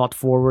moving the plot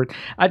forward.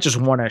 I just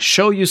want to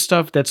show you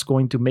stuff that's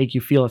going to make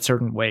you feel a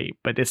certain way.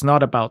 But it's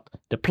not about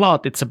the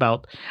plot. It's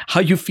about how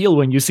you feel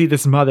when you see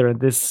this mother and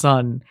this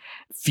son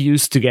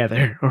fused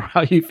together, or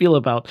how you feel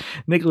about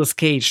Nicolas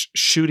Cage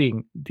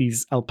shooting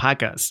these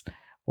alpacas,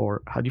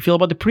 or how do you feel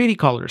about the pretty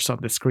colors on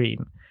the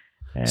screen.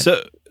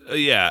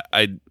 Yeah,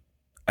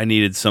 I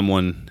needed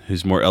someone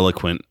who's more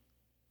eloquent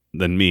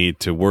than me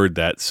to word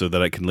that so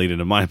that I can lead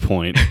into my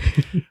point.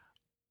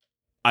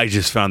 I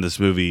just found this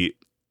movie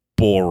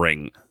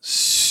boring.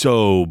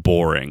 So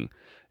boring.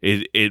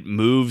 It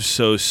moves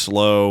so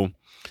slow,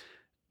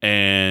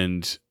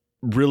 and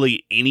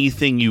really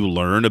anything you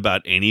learn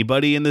about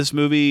anybody in this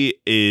movie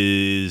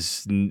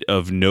is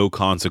of no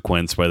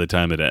consequence by the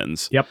time it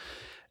ends. Yep.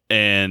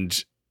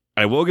 And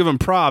I will give them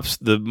props.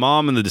 The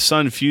mom and the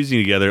son fusing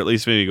together at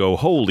least made me go,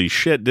 holy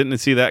shit, didn't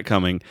see that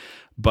coming.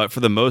 But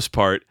for the most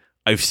part,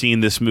 I've seen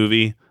this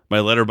movie. My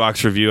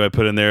Letterboxd review I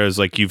put in there is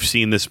like, you've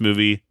seen this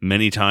movie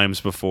many times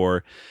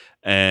before.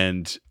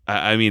 And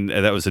I mean,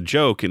 that was a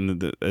joke in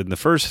the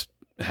first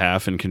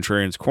half in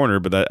Contrarian's Corner,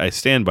 but I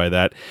stand by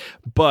that.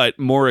 But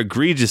more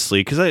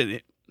egregiously, because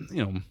I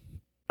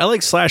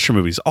like slasher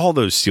movies. All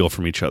those steal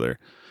from each other.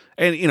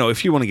 And, you know,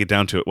 if you want to get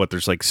down to it,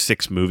 there's like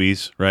 6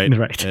 movies, right?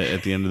 Right.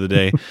 At the end of the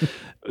day.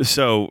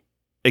 So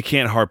I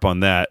can't harp on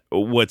that.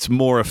 What's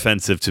more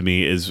offensive to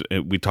me is,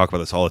 we talk about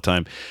this all the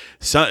time.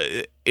 So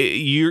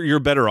you're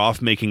better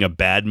off making a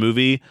bad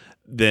movie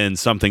than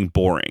something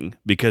boring,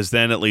 because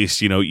then at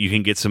least, you know, you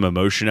can get some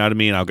emotion out of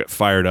me and I'll get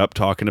fired up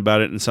talking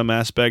about it in some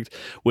aspect.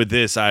 With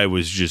this, I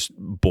was just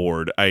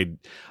bored. I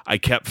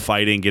kept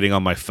fighting, getting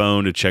on my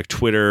phone to check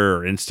Twitter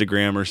or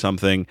Instagram or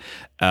something.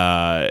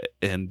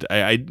 And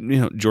I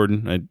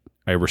Jordan,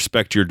 I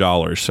respect your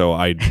dollar, so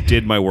I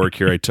did my work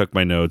here. I took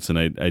my notes and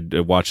I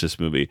watched this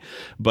movie.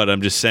 But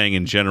I'm just saying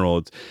in general,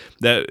 it's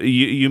that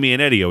you, me,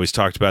 and Eddie always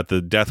talked about the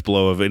death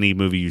blow of any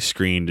movie you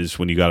screened is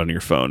when you got on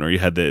your phone or you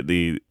had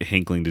the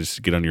hankling to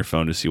just get on your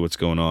phone to see what's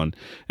going on.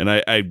 And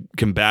I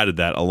combated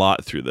that a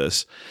lot through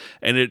this.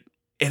 And it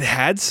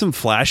had some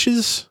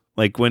flashes,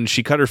 like when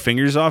she cut her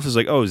fingers off. It's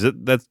like, oh,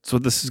 that's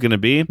what this is going to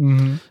be?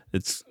 Mm-hmm.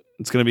 It's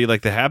going to be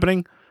like The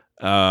Happening.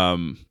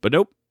 But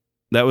nope,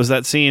 that was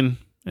that scene.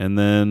 And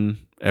then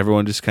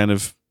everyone just kind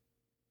of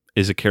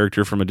is a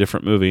character from a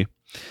different movie.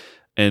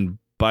 And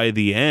by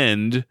the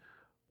end,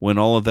 when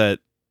all of that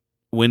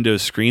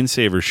Windows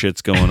screensaver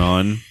shit's going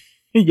on.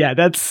 Yeah,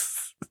 that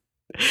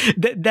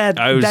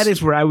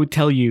is where I would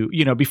tell you,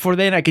 before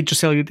then I could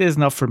just tell you, this is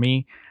not for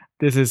me.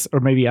 This is, or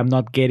maybe I'm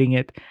not getting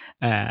it.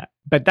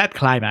 But that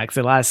climax,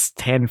 the last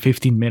 10,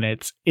 15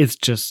 minutes, is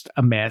just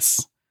a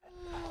mess.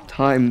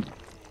 Time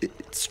it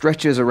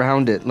stretches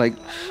around it, like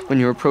when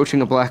you're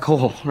approaching a black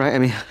hole, right? I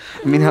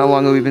mean, how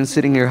long have we been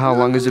sitting here? How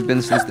long has it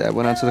been since Dad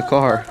went out to the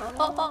car?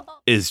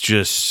 It's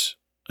just,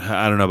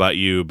 I don't know about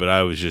you, but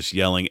I was just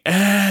yelling,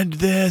 "End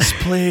this,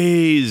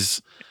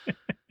 please!"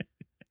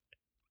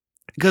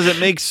 Because it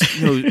makes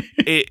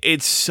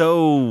it's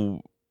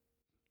so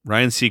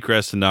Ryan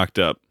Seacrest and Knocked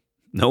Up.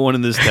 No one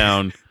in this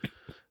town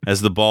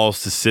has the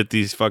balls to sit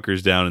these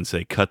fuckers down and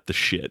say, "Cut the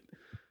shit."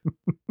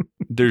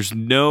 There's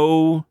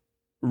no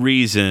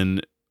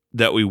reason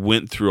that we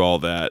went through all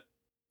that.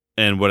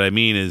 And what I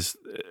mean is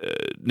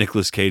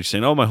Nicolas Cage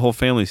saying, "Oh, my whole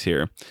family's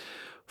here."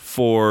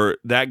 For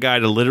that guy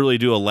to literally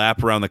do a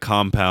lap around the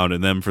compound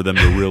and then for them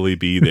to really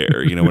be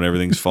there, when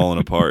everything's falling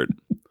apart.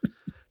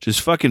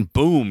 Just fucking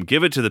boom,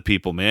 give it to the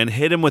people, man.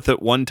 Hit him with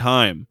it one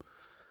time.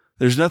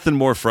 There's nothing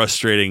more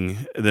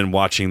frustrating than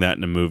watching that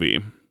in a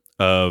movie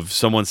of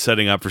someone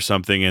setting up for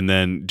something and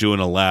then doing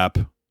a lap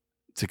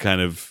to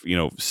kind of,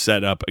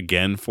 set up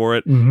again for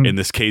it. Mm-hmm. In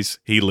this case,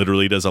 he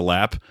literally does a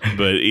lap,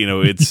 but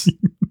it's...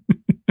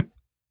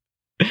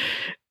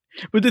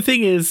 But the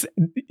thing is,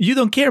 you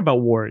don't care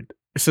about Ward.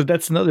 So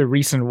that's another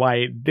reason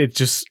why it's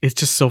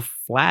just so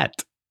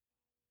flat.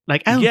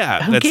 Like, I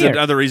don't care.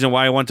 Another reason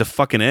why I want to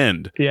fucking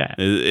end. Yeah.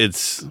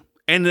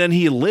 And then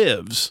he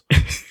lives.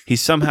 He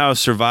somehow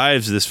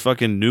survives this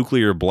fucking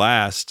nuclear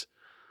blast.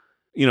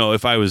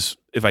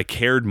 If I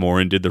cared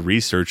more and did the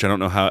research, I don't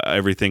know how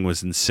everything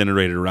was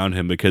incinerated around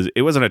him, because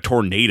it wasn't a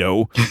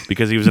tornado,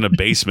 because he was in a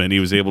basement.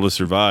 He was able to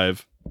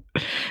survive.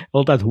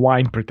 All that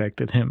wine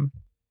protected him.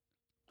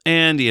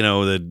 And,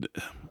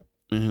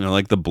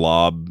 like the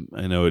Blob,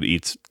 I know it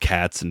eats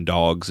cats and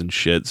dogs and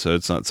shit, so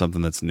it's not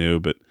something that's new,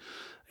 but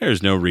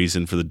there's no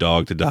reason for the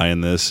dog to die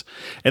in this.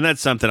 And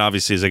that's something,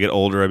 obviously, as I get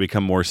older, I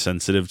become more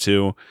sensitive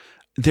to.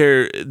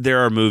 There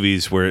are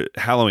movies where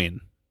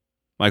Halloween,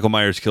 Michael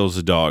Myers kills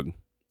a dog.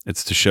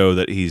 It's to show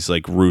that he's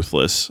like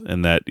ruthless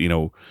and that,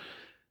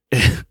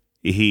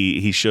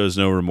 he shows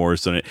no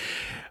remorse on it.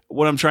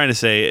 What I'm trying to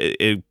say,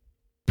 a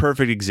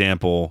perfect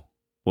example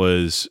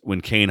was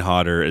when Kane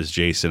Hodder as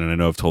Jason, and I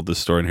know I've told this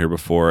story in here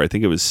before, I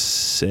think it was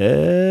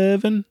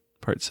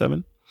part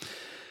 7.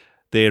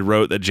 They had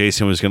wrote that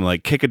Jason was going to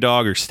like kick a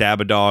dog or stab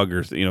a dog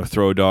or,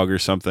 throw a dog or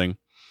something.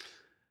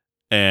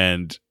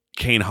 And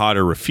Kane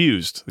Hodder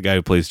refused, the guy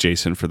who plays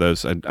Jason, for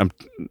those.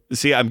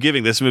 I'm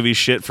giving this movie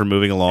shit for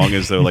moving along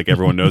as though like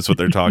everyone knows what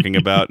they're talking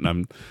about.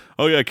 And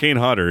Kane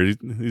Hodder,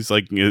 he's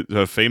like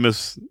a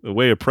famous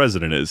way a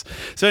president is.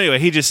 So anyway,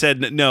 he just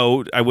said,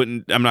 no,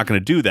 I'm not going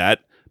to do that,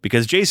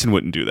 because Jason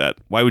wouldn't do that.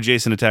 Why would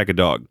Jason attack a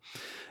dog?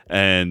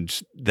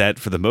 And that,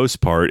 for the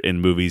most part,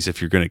 in movies, if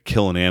you're going to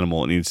kill an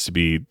animal, it needs to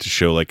be to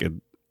show like a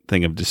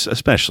thing of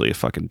especially a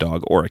fucking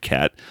dog or a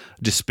cat,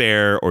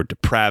 despair or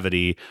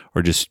depravity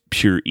or just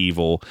pure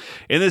evil.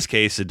 In this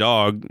case, a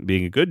dog,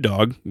 being a good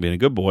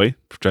boy,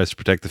 tries to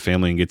protect the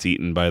family and gets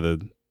eaten by the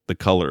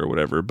color or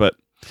whatever. But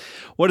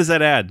what does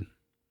that add?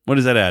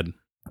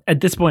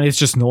 At this point, it's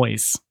just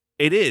noise.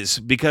 It is,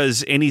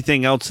 because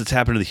anything else that's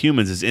happened to the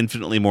humans is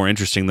infinitely more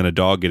interesting than a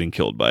dog getting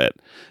killed by it.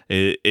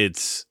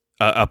 It's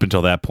up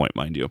until that point,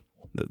 mind you,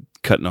 the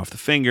cutting off the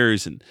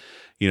fingers and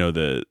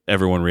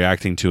everyone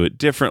reacting to it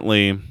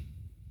differently.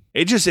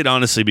 It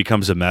honestly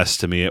becomes a mess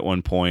to me at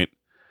one point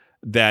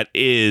that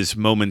is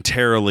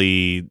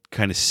momentarily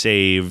kind of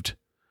saved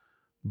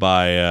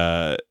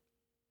by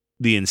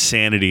the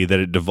insanity that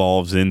it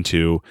devolves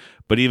into.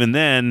 But even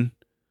then,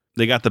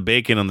 they got the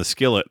bacon on the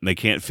skillet and they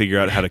can't figure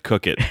out how to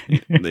cook it.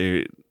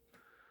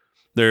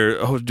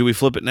 Do we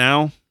flip it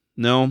now?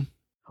 No.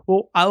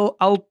 Well,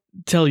 I'll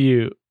tell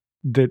you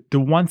the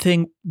one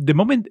thing, the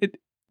moment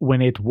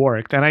when it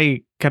worked, and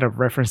I kind of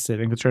referenced it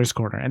in Gutierrez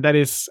Corner, and that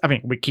is,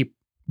 we keep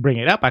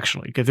bringing it up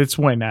actually, because it's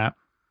when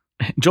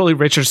Jolie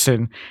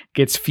Richardson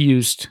gets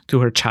fused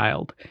to her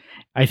child.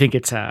 I think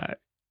it's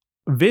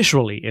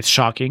visually, it's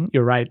shocking.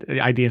 You're right.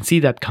 I didn't see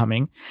that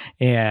coming.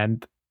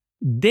 And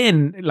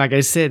then, like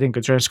I said in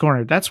Gutierrez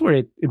Corner, that's where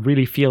it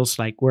really feels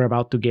like we're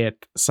about to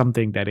get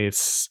something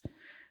that's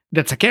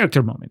a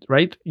character moment,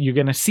 right? You're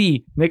going to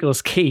see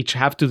Nicolas Cage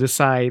have to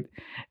decide,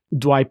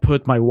 do I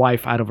put my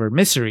wife out of her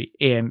misery?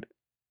 And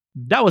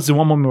that was the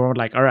one moment where I'm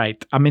like, all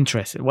right, I'm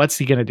interested. What's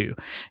he gonna do?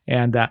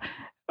 And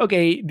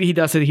okay, he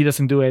does it. He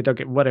doesn't do it.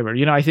 Okay, whatever.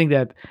 I think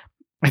it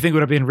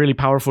would have been really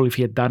powerful if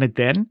he had done it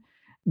then.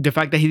 The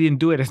fact that he didn't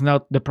do it is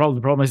not the problem.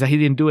 The problem is that he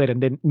didn't do it,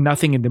 and then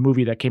nothing in the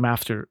movie that came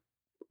after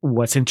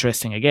was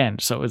interesting again.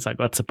 So it's like,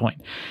 what's the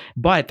point?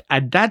 But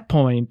at that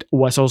point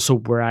was also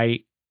where I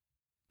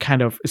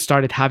kind of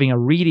started having a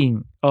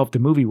reading of the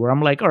movie where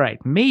I'm like, all right,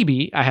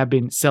 maybe I have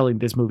been selling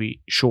this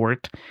movie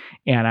short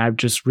and I've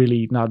just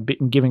really not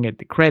been giving it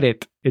the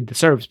credit it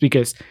deserves,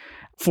 because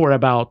for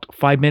about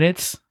 5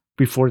 minutes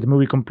before the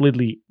movie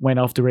completely went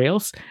off the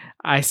rails,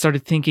 I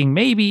started thinking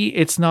maybe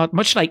it's not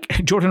much like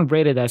Jordan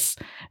read it as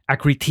a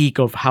critique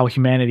of how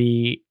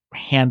humanity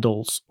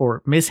handles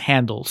or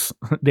mishandles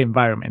the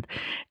environment.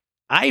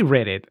 I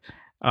read it,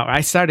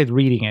 I started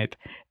reading it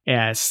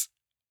as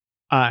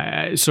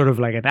sort of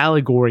like an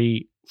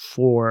allegory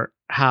for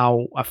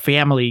how a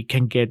family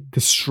can get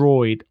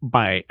destroyed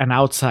by an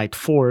outside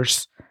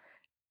force.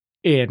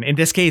 And in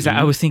this case,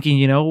 I was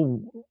thinking,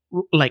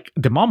 like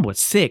the mom was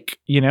sick,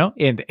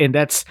 and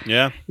that's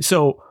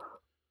so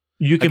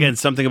you can, again,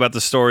 something about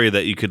the story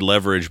that you could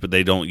leverage, but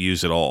they don't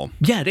use it all.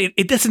 Yeah,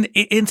 it doesn't.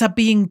 It ends up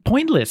being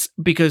pointless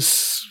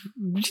because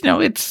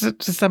it's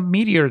just a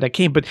meteor that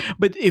came. But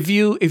if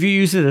you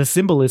use it as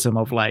symbolism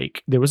of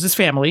like there was this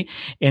family,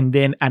 and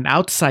then an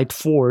outside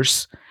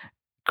force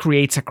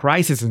creates a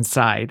crisis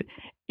inside,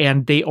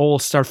 and they all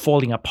start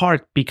falling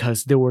apart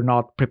because they were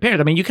not prepared.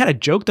 I mean, you kind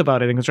of joked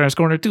about it in Conspiracy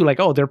Corner too, like,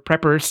 oh, they're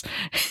preppers,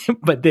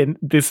 but then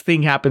this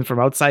thing happened from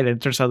outside, and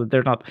it turns out that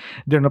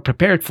they're not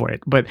prepared for it.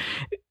 But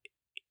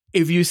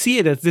if you see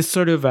it as this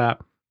sort of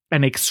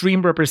an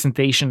extreme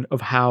representation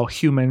of how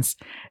humans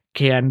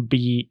can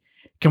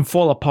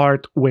fall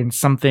apart when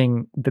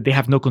something that they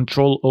have no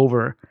control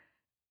over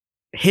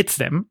hits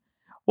them,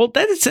 well,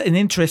 that is an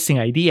interesting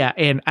idea,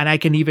 and I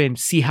can even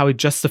see how it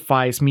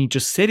justifies me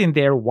just sitting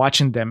there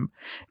watching them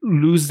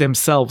lose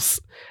themselves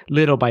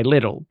little by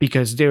little,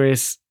 because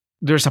there's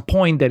a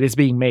point that is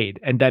being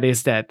made, and that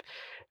is that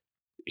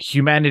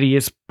humanity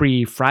is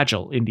pretty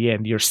fragile in the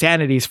end. Your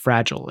sanity is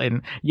fragile.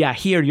 And yeah,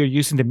 here you're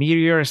using the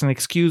meteor as an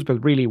excuse,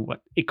 but really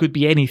it could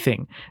be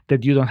anything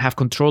that you don't have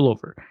control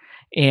over.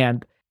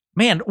 And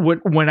man,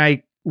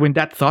 when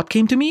that thought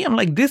came to me, I'm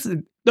like, this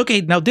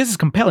is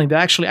compelling. That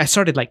actually I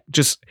started like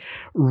just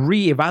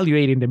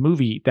reevaluating the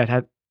movie that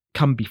had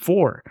come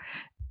before.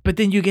 But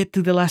then you get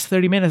to the last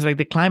 30 minutes, like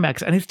the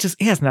climax, and it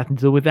has nothing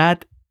to do with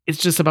that.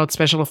 It's just about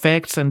special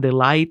effects and the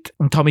light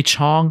and Tommy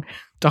Chong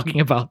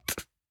talking about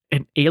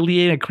an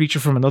alien, a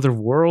creature from another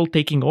world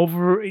taking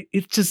over.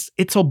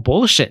 It's all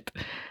bullshit.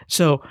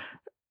 So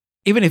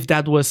even if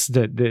that was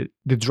the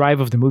drive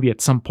of the movie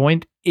at some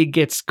point, it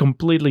gets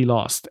completely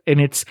lost.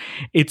 And it's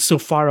so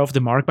far off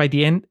the mark by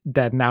the end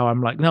that now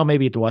I'm like, no,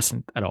 maybe it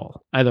wasn't at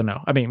all. I don't know.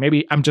 I mean,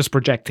 maybe I'm just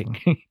projecting,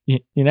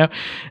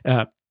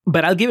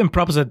 but I'll give him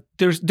props that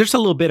there's a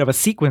little bit of a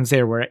sequence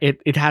there where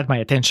it had my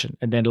attention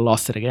and then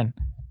lost it again.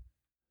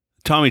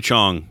 Tommy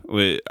Chong,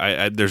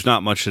 there's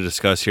not much to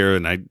discuss here,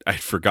 and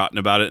I'd forgotten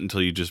about it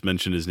until you just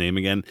mentioned his name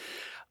again.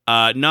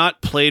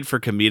 Not played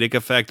for comedic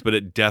effect, but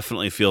it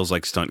definitely feels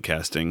like stunt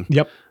casting.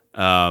 Yep.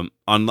 On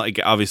like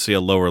obviously a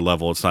lower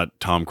level, it's not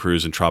Tom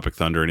Cruise and Tropic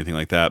Thunder or anything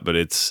like that, but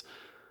it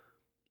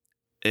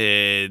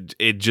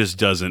just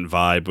doesn't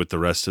vibe with the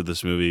rest of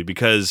this movie,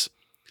 because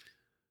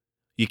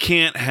you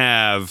can't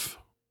have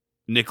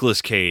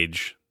Nicolas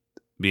Cage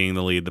being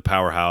the lead, the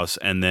powerhouse,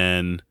 and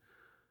then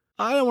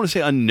I don't want to say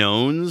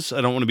unknowns.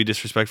 I don't want to be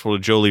disrespectful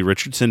to Jolie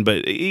Richardson,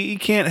 but you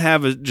can't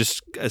have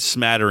just a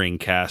smattering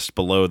cast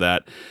below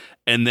that.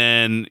 And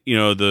then,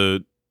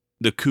 the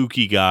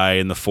kooky guy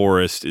in the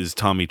forest is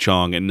Tommy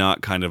Chong, and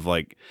not kind of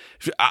like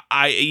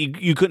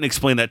you couldn't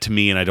explain that to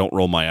me, and I don't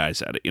roll my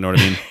eyes at it. You know what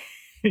I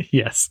mean?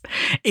 Yes,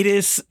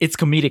 it's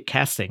comedic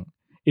casting.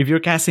 If you're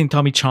casting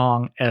Tommy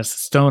Chong as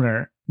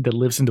Stoner that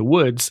lives in the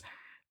woods,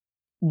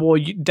 well,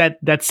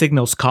 that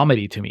signals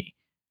comedy to me.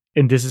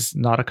 And this is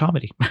not a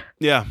comedy.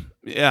 Yeah.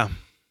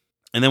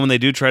 And then when they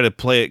do try to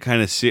play it kind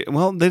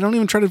of they don't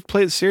even try to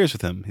play it serious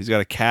with him. He's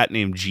got a cat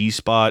named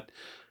G-Spot.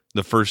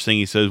 The first thing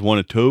he says, want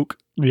a toke?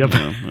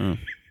 Yep.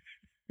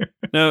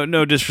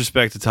 No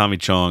disrespect to Tommy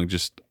Chong.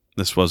 Just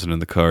this wasn't in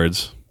the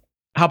cards.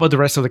 How about the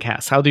rest of the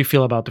cast? How do you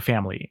feel about the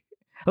family?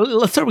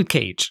 Let's start with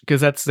Cage,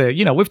 because that's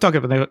we've talked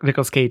about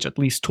Nicolas Cage at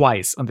least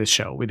twice on this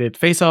show. We did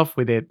Face Off.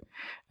 We did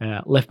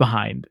Left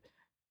Behind.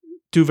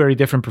 Two very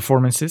different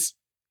performances.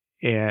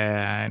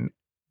 And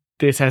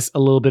this has a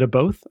little bit of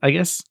both, I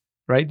guess,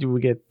 right?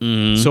 We get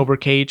sober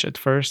Cage at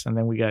first, and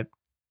then we got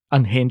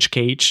unhinged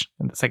Cage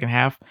in the second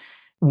half.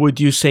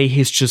 Would you say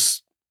he's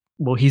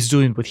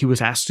doing what he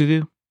was asked to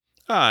do?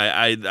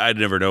 I'd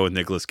never know with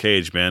Nicolas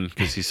Cage, man,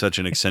 because he's such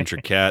an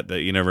eccentric cat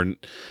that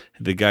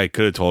the guy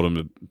could have told him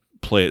to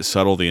play it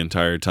subtle the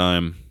entire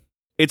time.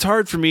 It's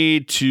hard for me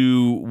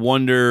to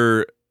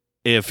wonder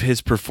if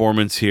his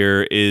performance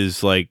here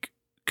is like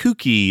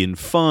kooky and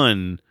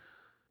fun,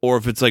 or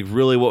if it's like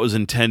really what was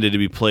intended to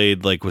be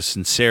played like with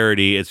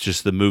sincerity. It's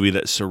just the movie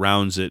that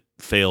surrounds it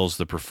fails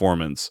the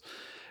performance.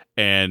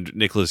 And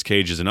Nicolas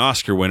Cage is an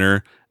Oscar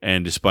winner,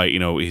 And despite,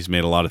 he's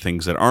made a lot of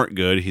things that aren't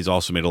good, he's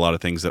also made a lot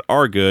of things that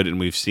are good. And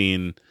we've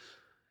seen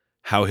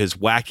how his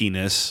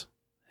wackiness,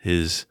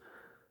 his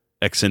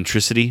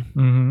eccentricity,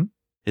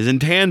 his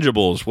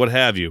intangibles, what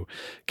have you,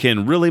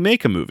 can really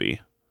make a movie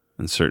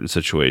in certain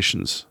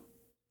situations.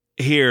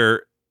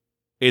 Here,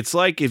 it's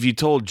like if you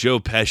told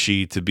Joe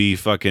Pesci to be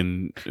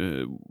fucking,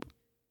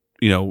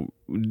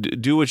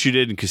 do what you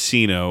did in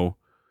Casino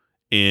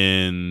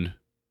in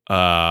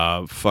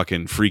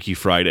fucking Freaky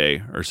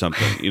Friday or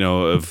something,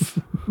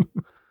 of...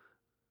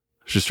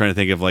 Just trying to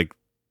think of like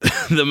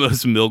the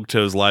most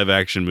milquetoast live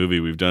action movie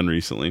we've done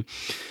recently.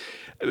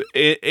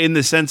 In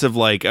the sense of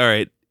like, all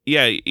right,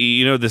 yeah,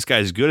 this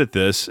guy's good at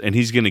this and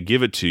he's going to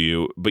give it to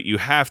you, but you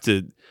have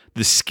to,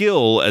 the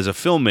skill as a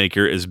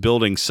filmmaker is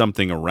building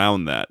something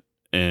around that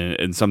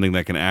and something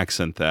that can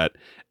accent that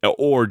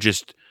or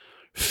just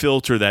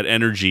filter that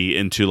energy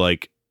into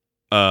like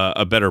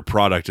a better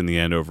product in the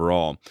end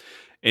overall.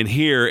 And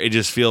here it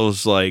just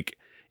feels like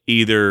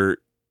either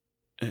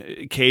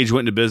Cage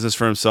went into business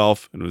for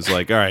himself and was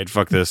like, all right,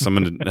 fuck this. I'm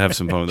going to have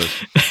some fun with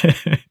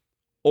this.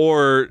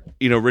 Or,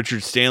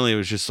 Richard Stanley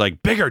was just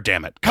like, bigger,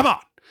 damn it. Come on.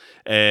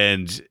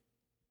 And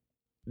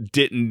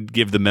didn't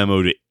give the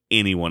memo to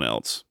anyone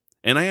else.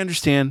 And I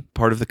understand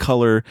part of the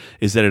color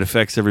is that it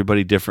affects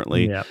everybody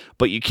differently,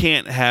 but you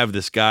can't have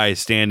this guy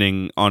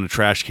standing on a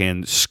trash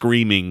can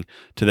screaming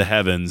to the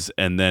heavens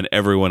and then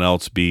everyone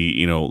else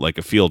be, like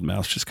a field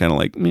mouse, just kind of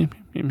like, meh,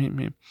 meh, meh,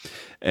 meh.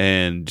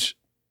 And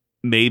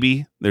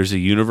maybe there's a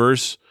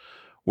universe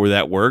where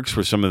that works,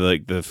 where some of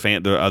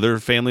the other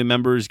family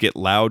members get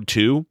loud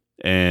too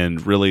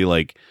and really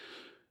like,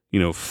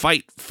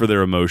 fight for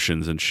their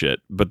emotions and shit.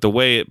 But the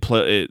way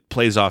it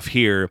plays off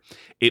here,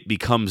 it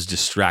becomes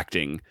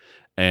distracting.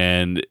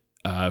 And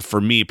for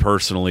me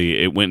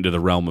personally, it went into the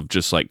realm of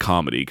just like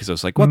comedy because I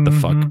was like, what the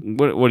fuck?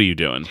 What are you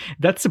doing?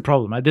 That's the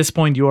problem. At this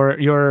point,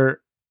 the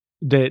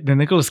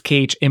Nicolas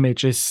Cage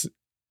image is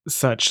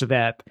such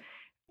that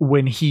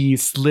when he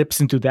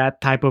slips into that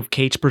type of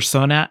Cage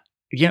persona,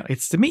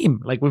 it's the meme,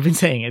 like we've been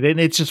saying, and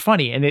it's just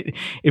funny. And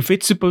if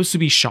it's supposed to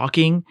be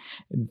shocking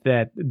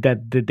that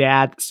the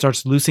dad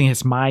starts losing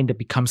his mind, that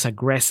becomes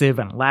aggressive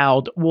and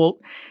loud, well,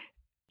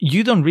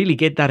 you don't really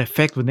get that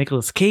effect with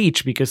Nicolas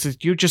Cage because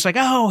you're just like,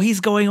 oh, he's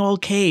going all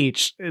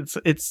Cage.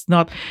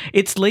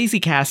 It's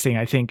lazy casting,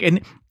 I think,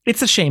 and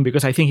it's a shame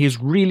because I think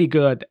he's really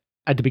good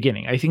at the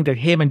beginning. I think that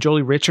him and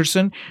Joely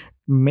Richardson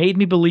made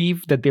me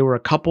believe that they were a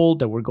couple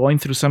that were going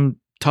through some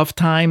tough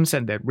times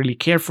and that really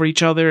care for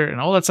each other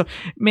and all that stuff.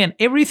 Man,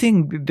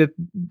 everything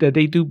that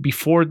they do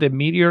before the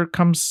meteor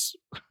comes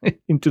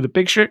into the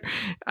picture,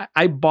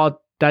 I bought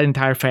that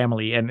entire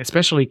family, and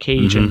especially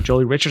Cage and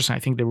Joely Richardson. I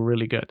think they were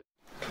really good.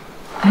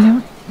 I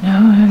don't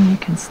know how you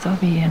can still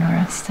be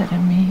interested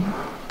in me.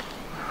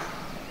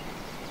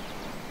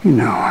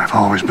 I've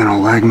always been a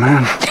leg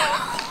man.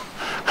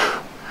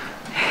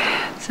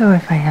 So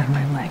if I have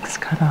my legs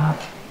cut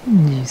off,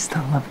 you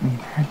still love me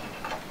then?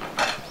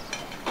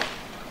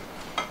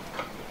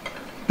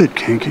 Bit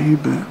kinky,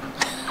 but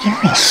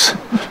yes.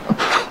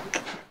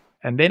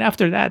 And then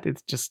after that,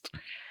 it's just,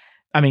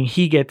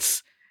 he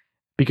gets,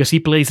 because he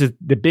plays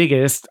the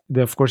biggest,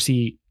 of course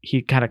he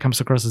kind of comes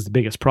across as the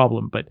biggest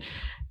problem. But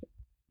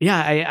yeah,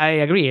 I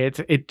agree.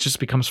 It just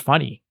becomes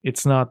funny.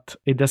 It's not,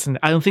 it doesn't,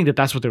 I don't think that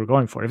that's what they were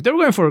going for. If they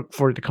were going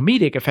for the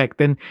comedic effect,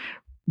 then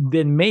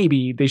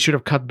maybe they should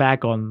have cut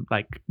back on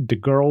like the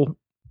girl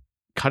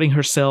cutting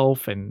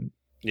herself and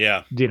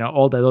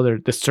all that other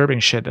disturbing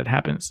shit that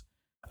happens.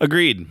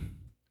 Agreed.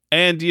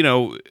 And,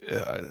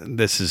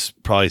 this is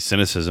probably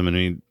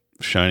cynicism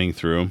shining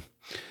through.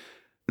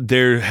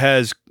 There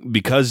has,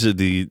 because of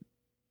the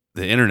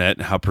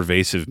internet, how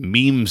pervasive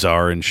memes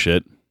are and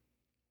shit,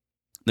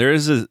 there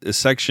is a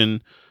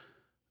section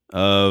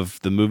of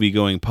the movie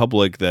going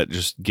public that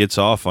just gets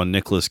off on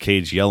Nicolas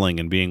Cage yelling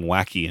and being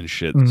wacky and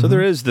shit. So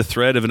there is the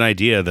thread of an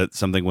idea that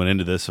something went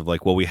into this of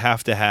like, well, we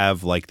have to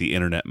have like the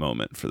internet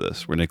moment for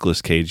this where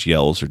Nicolas Cage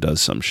yells or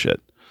does some shit.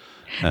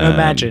 Now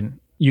imagine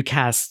you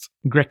cast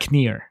Greg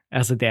Kinnear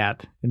as a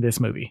dad in this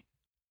movie.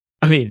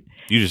 You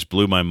just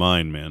blew my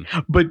mind, man.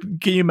 But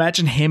can you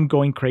imagine him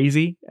going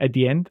crazy at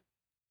the end?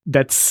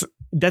 That's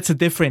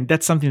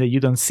something that you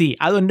don't see.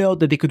 I don't know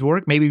that they could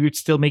work. Maybe it would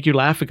still make you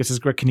laugh because it's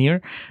Greg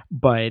Kinnear,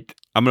 but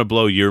I'm going to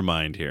blow your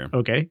mind here.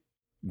 Okay.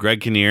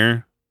 Greg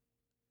Kinnear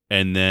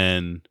and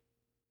then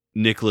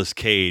Nicolas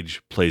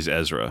Cage plays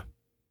Ezra.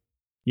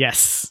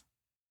 Yes.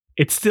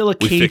 It's still a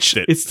Cage.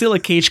 It's still a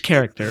Cage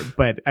character,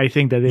 but I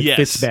think that it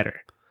fits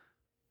better.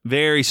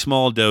 Very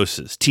small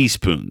doses,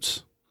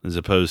 teaspoons, as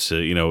opposed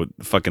to,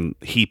 fucking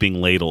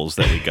heaping ladles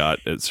that we got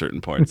at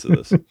certain parts of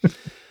this.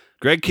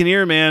 Greg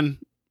Kinnear, man.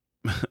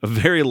 A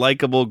very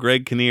likable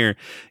Greg Kinnear.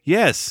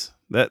 Yes,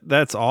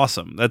 that's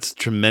awesome. That's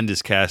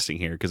tremendous casting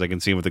here because I can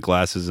see him with the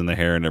glasses and the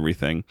hair and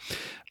everything.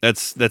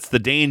 That's the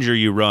danger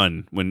you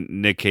run when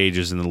Nick Cage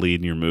is in the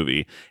lead in your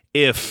movie.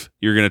 If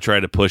you're going to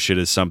try to push it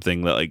as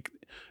something that like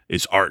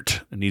is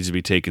art and needs to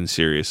be taken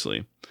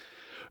seriously,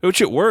 which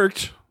it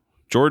worked.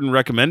 Jordan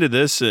recommended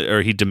this,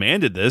 or he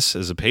demanded this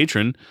as a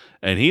patron,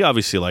 and he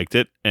obviously liked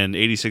it. And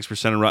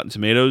 86% on Rotten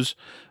Tomatoes.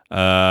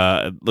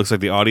 It looks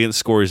like the audience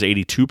score is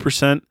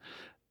 82%.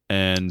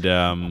 And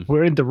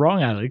we're in the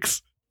wrong,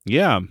 Alex.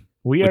 Yeah,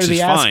 we are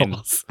the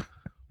assholes.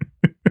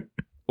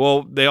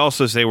 Well, they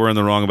also say we're in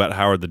the wrong about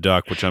Howard the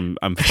Duck, which I'm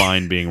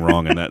fine being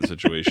wrong in that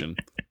situation.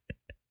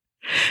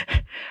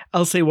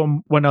 I'll say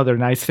one other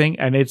nice thing,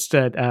 and it's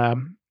that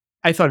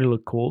I thought it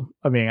looked cool.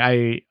 I mean,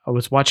 I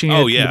was watching it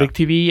on the big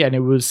TV, and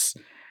it was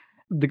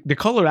the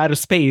color out of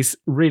space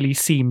really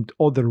seemed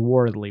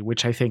otherworldly,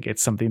 which I think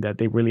it's something that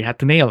they really had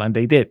to nail, and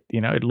they did. You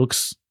know, it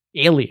looks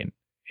alien,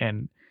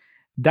 and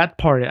that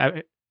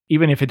part,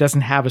 even if it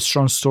doesn't have a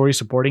strong story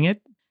supporting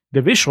it,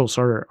 the visuals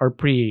are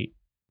pretty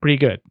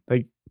good.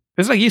 Like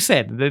it's like you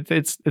said,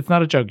 it's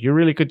not a joke. You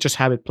really could just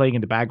have it playing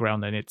in the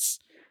background, and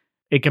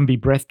it can be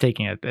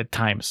breathtaking at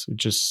times,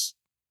 just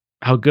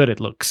how good it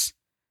looks.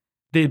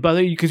 Did it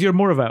bother you because you're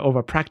more of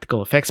a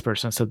practical effects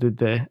person? So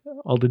did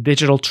all the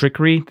digital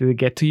trickery, did it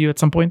get to you at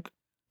some point?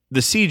 The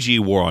CG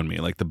wore on me,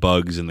 like the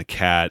bugs and the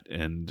cat,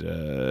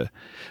 and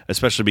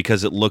especially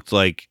because it looked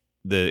like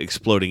the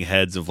exploding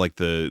heads of like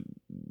the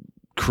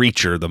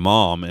creature, the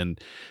mom,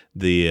 and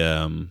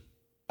the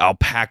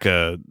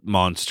alpaca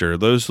monster.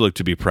 Those look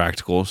to be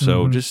practical.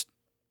 So just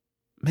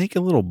make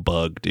a little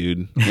bug,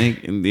 dude.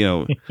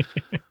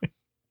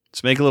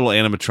 Let's make a little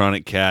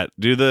animatronic cat.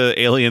 Do the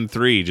Alien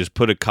 3. Just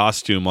put a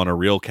costume on a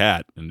real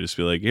cat and just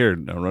be like, here,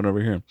 now run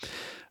over here.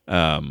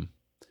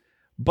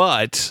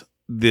 But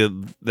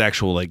the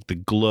actual, like, the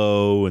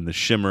glow and the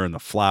shimmer and the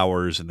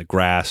flowers and the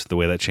grass, the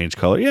way that changed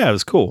color, yeah, it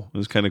was cool. It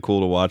was kind of cool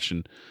to watch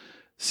and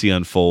see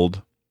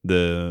unfold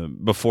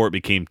before it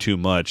became too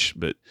much.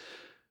 But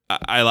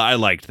I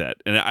liked that.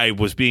 And I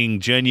was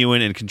being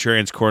genuine in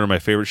Contrarian's Corner. My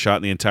favorite shot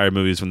in the entire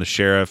movie is when the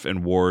sheriff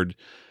and Ward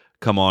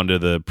come onto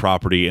the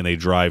property and they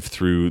drive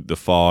through the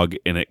fog,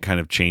 and it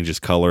kind of changes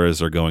color as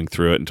they're going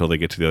through it until they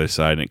get to the other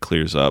side and it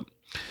clears up.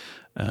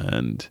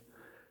 And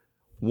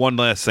one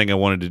last thing I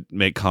wanted to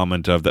make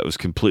comment of that was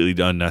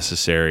completely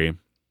unnecessary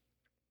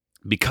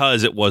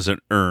because it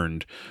wasn't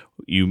earned.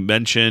 You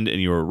mentioned, and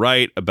you were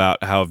right,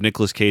 about how if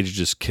Nicolas Cage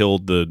just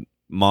killed the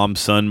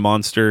mom-son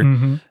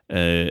monster,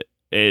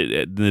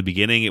 in the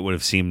beginning, it would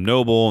have seemed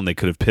noble, and they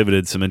could have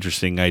pivoted some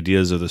interesting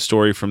ideas of the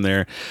story from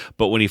there.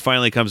 But when he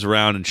finally comes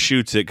around and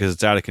shoots it because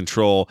it's out of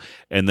control,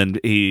 and then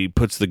he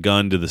puts the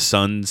gun to the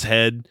son's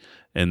head,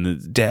 and the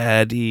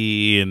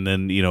daddy, and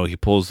then he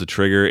pulls the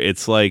trigger.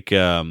 It's like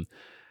the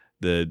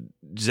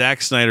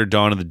Zack Snyder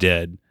Dawn of the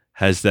Dead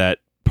has that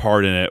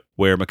part in it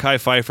where Mekhi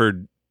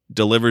Phifer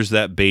delivers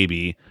that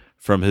baby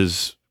from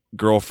his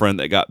girlfriend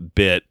that got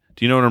bit.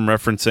 Do you know what I'm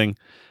referencing?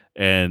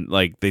 And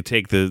like they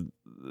take the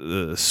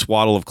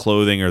swaddle of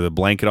clothing or the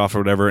blanket off or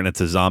whatever, and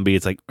it's a zombie.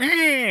 It's like,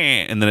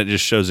 and then it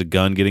just shows a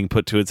gun getting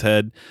put to its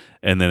head,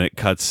 and then it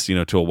cuts,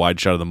 to a wide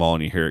shot of the mall,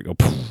 and you hear it go,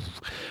 poof,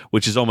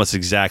 which is almost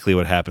exactly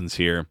what happens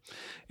here.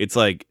 It's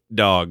like,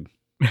 dog,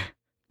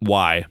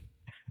 why?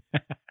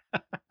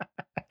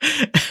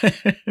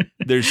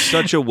 There's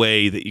such a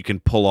way that you can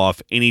pull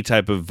off any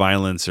type of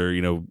violence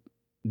or,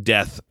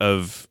 death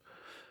of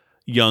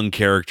young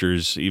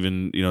characters,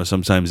 even,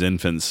 sometimes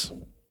infants,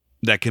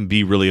 that can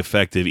be really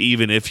effective,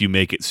 even if you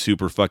make it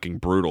super fucking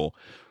brutal.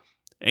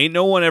 Ain't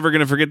no one ever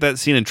gonna forget that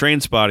scene in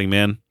Trainspotting,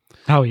 man.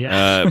 Oh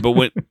yeah.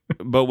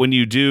 But when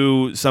you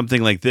do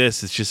something like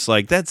this, it's just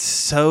like that's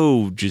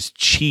so just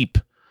cheap.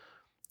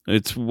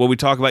 It's what we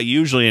talk about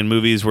usually in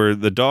movies where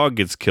the dog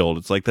gets killed.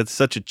 It's like that's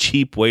such a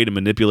cheap way to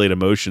manipulate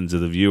emotions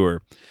of the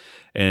viewer,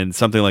 and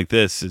something like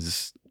this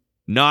is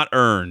not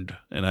earned.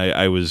 And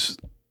I was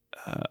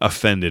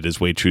offended is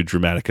way too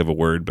dramatic of a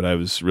word, but I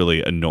was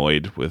really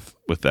annoyed with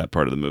that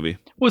part of the movie.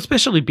 Well,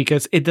 especially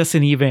because it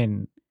doesn't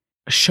even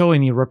show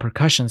any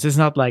repercussions. It's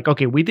not like,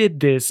 okay, we did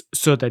this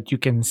so that you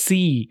can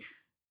see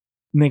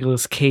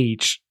Nicolas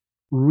Cage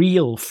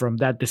reel from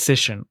that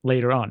decision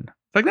later on.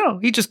 Like, no,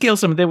 he just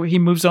kills him. Then he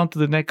moves on to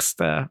the next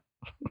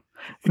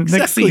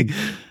next scene.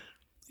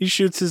 He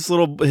shoots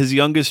his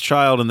youngest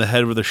child in the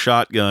head with a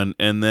shotgun,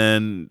 and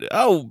then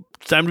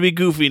it's time to be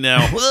goofy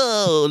now.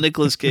 Whoa,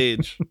 Nicolas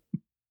Cage.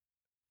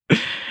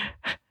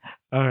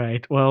 All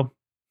right. Well,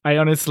 I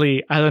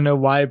don't know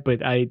why,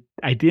 but I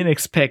didn't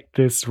expect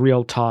this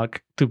real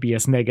talk to be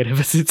as negative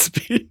as it's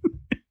been.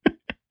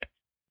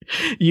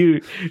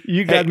 You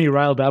got me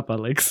riled up,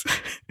 Alex.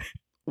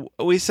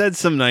 We said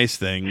some nice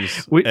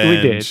things. We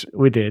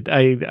did.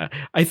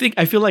 I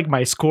feel like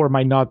my score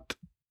might not.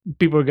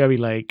 People are gonna be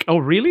like, "Oh,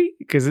 really?"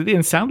 Because it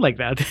didn't sound like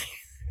that.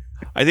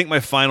 I think my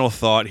final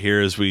thought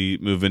here as we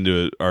move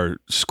into our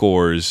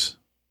scores,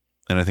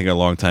 and I think our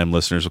longtime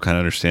listeners will kind of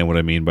understand what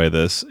I mean by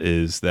this,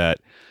 is that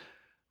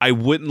I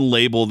wouldn't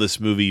label this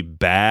movie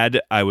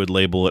bad. I would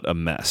label it a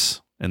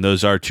mess. And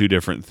those are two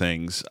different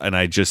things. And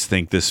I just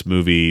think this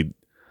movie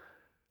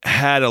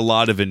had a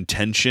lot of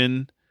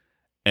intention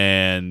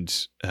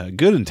and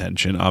good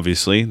intention,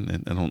 obviously.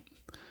 And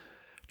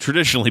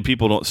traditionally,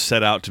 people don't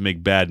set out to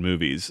make bad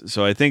movies.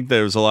 So I think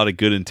there's a lot of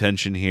good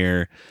intention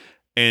here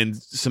and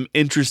some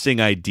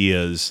interesting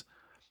ideas.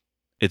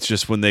 It's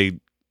just when they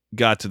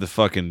got to the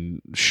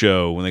fucking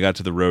show, when they got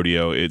to the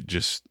rodeo, it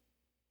just,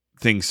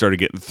 things started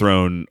getting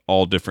thrown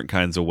all different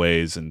kinds of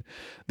ways, and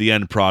the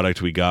end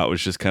product we got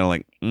was just kind of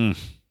like,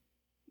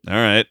 all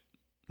right,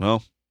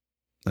 well,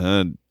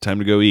 time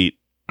to go eat,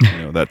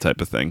 that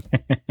type of thing.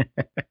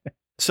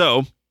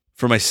 So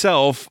for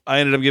myself, I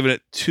ended up giving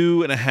it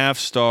 2.5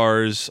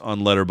 stars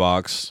on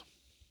Letterboxd.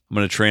 I'm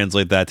going to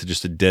translate that to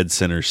just a dead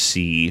center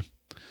C.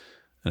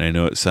 And I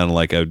know it sounded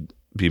like I'd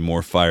be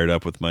more fired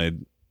up with my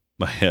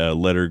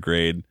letter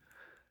grade.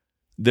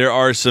 There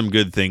are some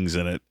good things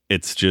in it.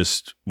 It's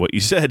just what you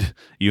said.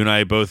 You and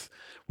I both,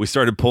 we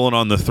started pulling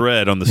on the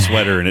thread on the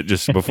sweater, and it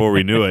just, before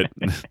we knew it,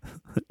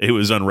 it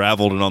was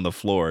unraveled and on the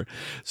floor.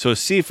 So a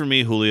C for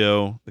me,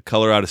 Julio. The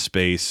Color Out of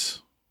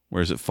Space.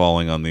 Where's it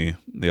falling on the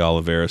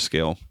Oliveira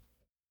scale?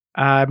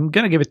 I'm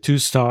going to give it 2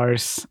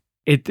 stars.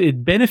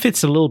 It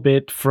benefits a little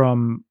bit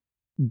from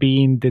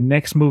being the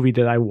next movie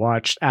that I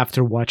watched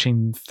after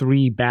watching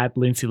 3 bad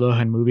Lindsay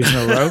Lohan movies in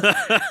a row.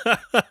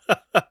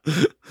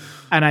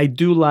 And I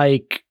do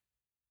like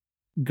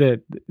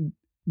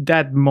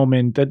that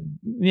moment,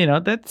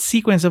 that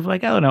sequence of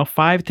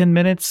 5-10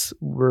 minutes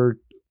where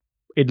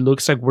it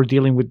looks like we're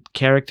dealing with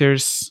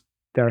characters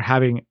that are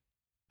having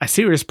a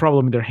serious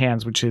problem in their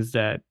hands, which is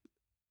that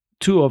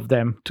two of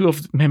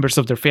members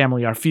of their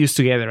family are fused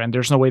together, and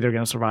there's no way they're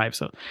going to survive.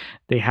 So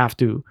they have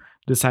to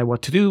decide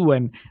what to do,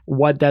 and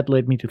what that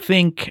led me to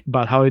think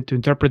about how to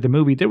interpret the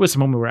movie. There was a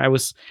moment where I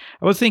was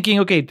thinking,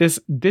 okay, this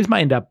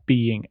might end up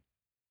being,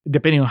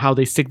 depending on how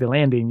they stick the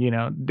landing,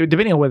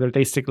 depending on whether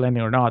they stick the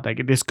landing or not,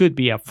 this could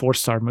be a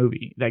 4-star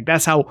movie.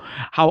 That's how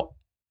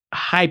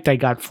hyped I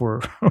got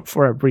for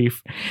a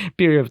brief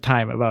period of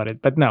time about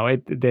it. But no,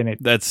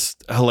 that's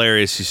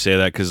hilarious you say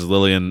that, because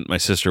Lillian, my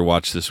sister,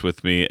 watched this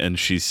with me, and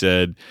she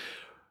said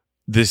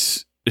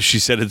it's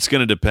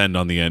going to depend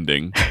on the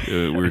ending.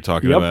 We were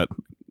talking about,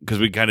 because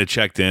we kind of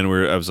checked in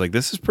where I was like,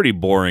 this is pretty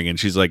boring, and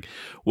she's like,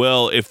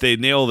 well, if they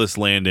nail this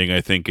landing,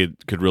 I think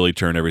it could really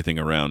turn everything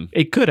around.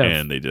 It could have,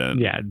 and they didn't.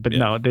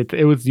 No,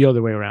 it was the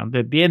other way around.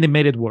 The ending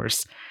made it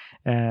worse.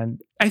 And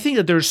I think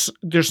that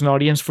there's an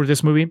audience for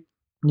this movie.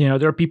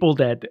 There are people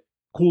that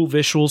cool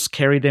visuals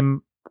carry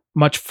them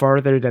much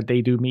farther than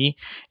they do me,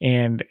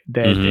 and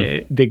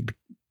that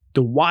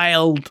the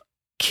wild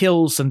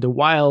kills and the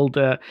wild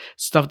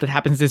stuff that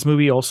happens in this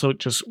movie also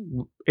just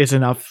is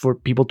enough for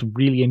people to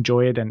really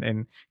enjoy it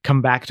and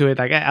come back to it.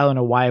 I don't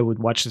know why I would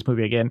watch this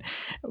movie again,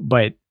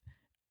 but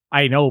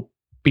I know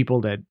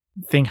people that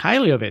think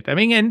highly of it.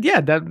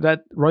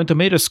 That Rotten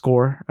Tomatoes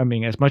score,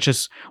 as much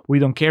as we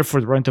don't care for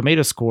the Rotten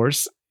Tomatoes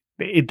scores,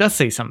 it does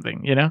say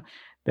something,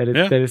 that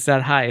it's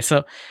that high.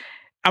 So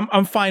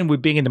I'm fine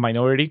with being in the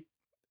minority,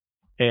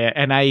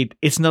 and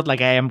it's not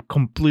like I am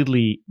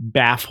completely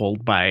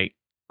baffled by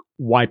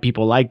why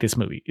people like this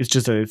movie. It's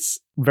just that it's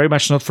very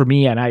much not for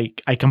me, and I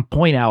can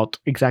point out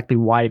exactly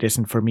why it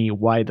isn't for me,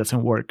 why it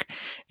doesn't work,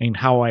 and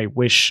how I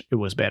wish it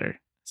was better.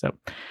 So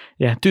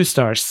 2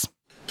 stars.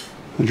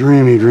 The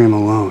dream you dream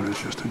alone is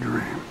just a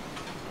dream.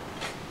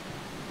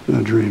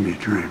 The dream you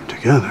dream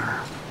together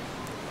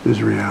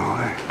is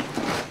reality.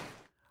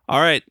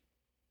 All right.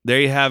 There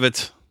you have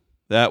it.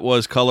 That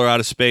was Color Out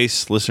of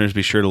Space. Listeners,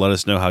 be sure to let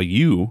us know how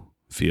you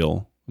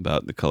feel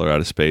about the Color Out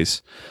of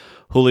Space.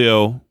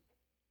 Julio,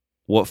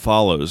 what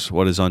follows?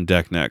 What is on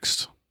deck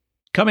next?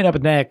 Coming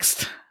up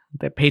next,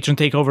 the Patron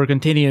Takeover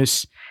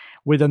continues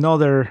with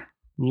another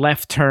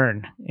left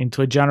turn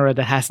into a genre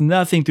that has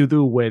nothing to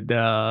do with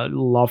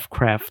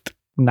Lovecraft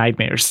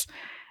nightmares.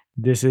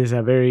 This is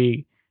a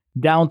very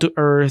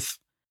down-to-earth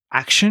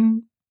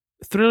action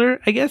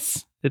thriller, I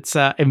guess. It's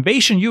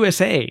Invasion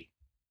USA,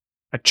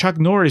 a Chuck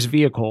Norris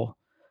vehicle,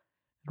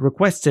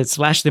 requested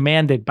 /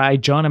 demanded by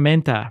John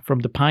Amenta from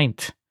The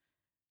Pint.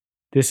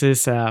 This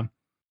is, I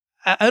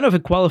don't know if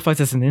it qualifies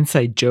as an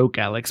inside joke,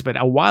 Alex, but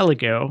a while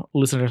ago,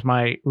 listeners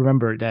might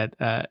remember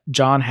that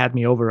John had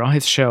me over on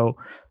his show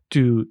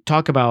to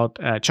talk about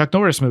a Chuck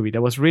Norris movie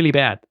that was really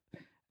bad.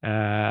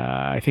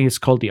 I think it's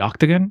called The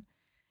Octagon.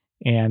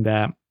 And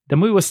the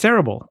movie was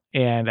terrible.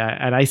 And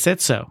I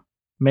said so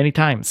many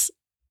times.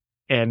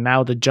 And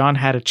now that John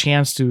had a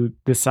chance to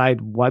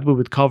decide what we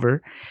would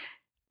cover,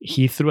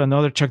 he threw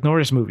another Chuck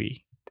Norris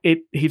movie.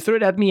 He threw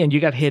it at me, and you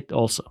got hit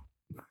also.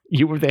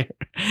 You were there.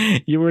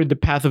 You were in the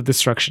path of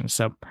destruction.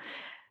 So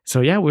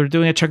yeah, we're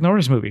doing a Chuck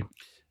Norris movie.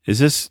 Is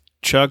this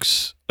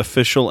Chuck's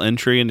official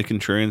entry into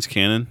Contrarian's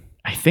canon?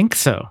 I think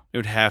so. It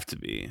would have to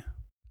be.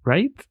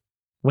 Right?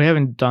 We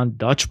haven't done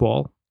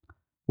Dodgeball,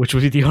 which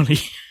would be the only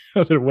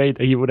other way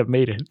that he would have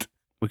made it.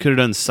 We could have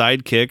done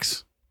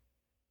Sidekicks.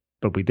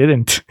 But we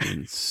didn't.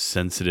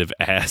 Sensitive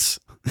ass.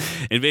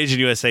 Invasion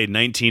USA,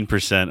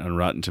 19% on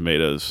Rotten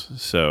Tomatoes.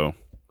 So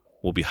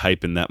we'll be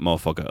hyping that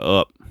motherfucker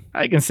up.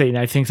 I can say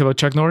nice things about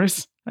Chuck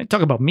Norris. I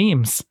talk about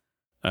memes.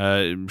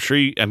 I'm sure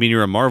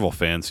you're a Marvel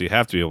fan, so you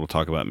have to be able to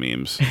talk about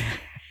memes.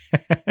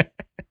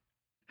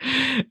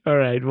 All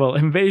right. Well,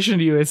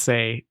 Invasion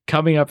USA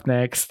coming up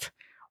next.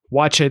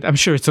 Watch it. I'm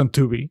sure it's on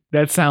Tubi.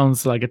 That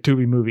sounds like a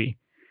Tubi movie.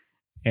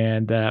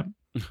 And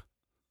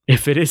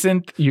if it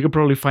isn't, you can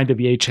probably find the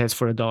VHS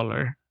for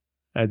 $1.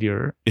 at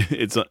your...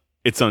 It's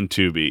on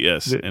Tubi,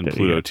 yes, and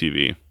Pluto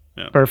TV.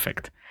 Yeah.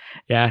 Perfect.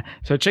 Yeah,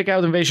 so check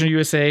out Invasion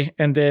USA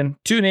and then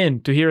tune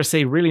in to hear us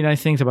say really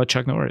nice things about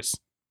Chuck Norris.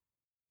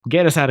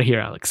 Get us out of here,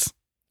 Alex.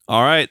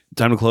 All right,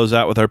 time to close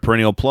out with our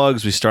perennial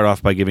plugs. We start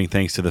off by giving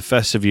thanks to the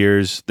Festive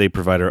Years. They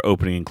provide our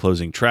opening and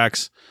closing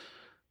tracks.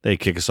 They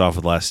kick us off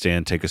with Last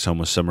Stand, take us home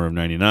with Summer of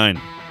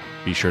 99.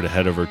 Be sure to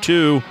head over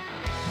to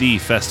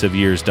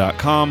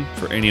thefestiveyears.com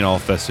for any and all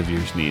Festive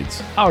Years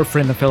needs. Our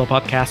friend and fellow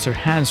podcaster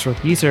Hans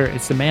Rothgieser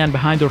is the man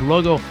behind our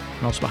logo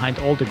and also behind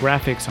all the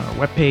graphics on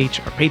our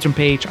webpage, our Patreon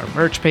page, our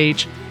merch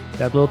page.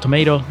 That little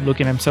tomato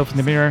looking at himself in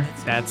the mirror,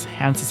 that's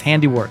Hans's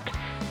handiwork.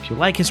 If you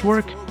like his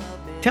work,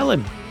 tell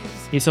him.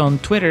 He's on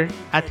Twitter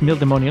at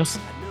Mildemonios,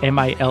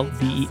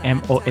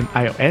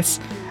 Mildemonios,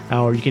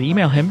 or you can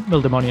email him,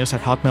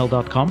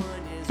 mildemonios@hotmail.com,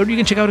 or you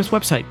can check out his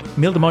website,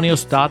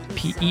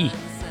 mildemonios.pe.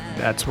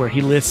 That's where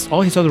he lists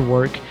all his other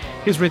work.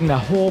 He's written a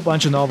whole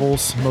bunch of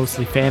novels,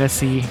 mostly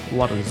fantasy, a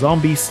lot of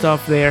zombie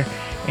stuff there,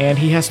 and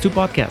he has 2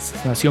 podcasts,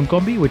 Nación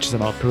Combi, which is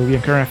about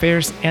Peruvian current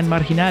affairs, and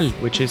Marginal,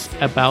 which is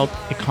about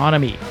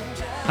economy.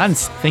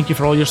 Hans, thank you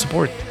for all your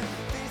support.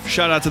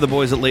 Shout out to the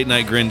boys at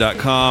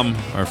latenightgrin.com,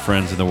 our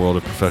friends in the world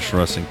of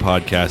professional wrestling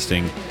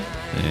podcasting.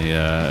 They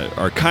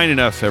are kind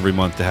enough every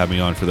month to have me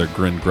on for their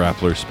Grin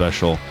Grappler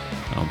special.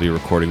 I'll be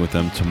recording with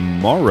them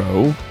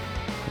tomorrow,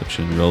 which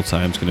in real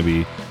time is going to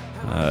be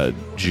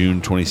June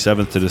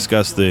 27th, to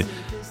discuss the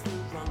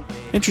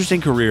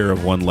interesting career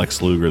of one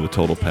Lex Luger, the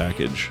total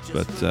package.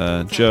 But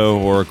Joe,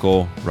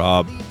 Oracle,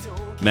 Rob,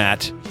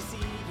 Matt,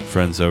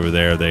 friends over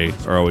there, they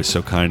are always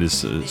so kind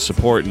to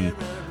support and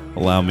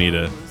allow me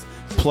to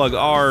plug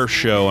our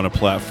show on a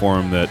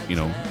platform that, you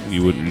know,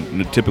 you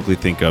wouldn't typically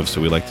think of,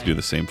 so we like to do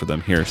the same for them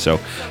here. So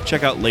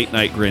check out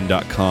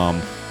latenightgrin.com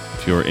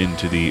if you're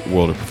into the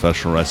world of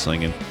professional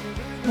wrestling, and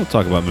we'll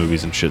talk about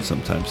movies and shit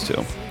sometimes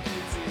too.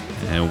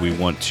 And we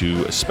want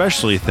to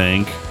especially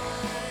thank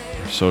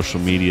our social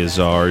media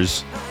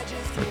czars,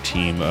 our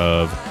team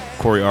of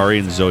Corey Ari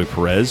and Zoe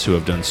Perez, who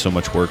have done so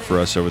much work for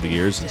us over the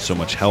years and so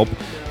much help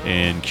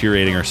in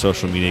curating our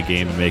social media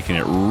game and making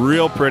it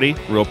real pretty,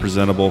 real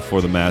presentable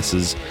for the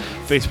masses.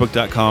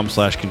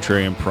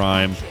 Facebook.com/Contrarian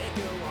Prime,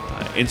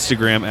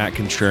 Instagram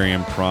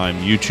 @Contrarian Prime,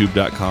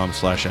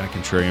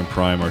 YouTube.com/@Contrarian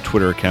Prime. Our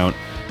Twitter account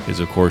is,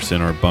 of course,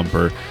 in our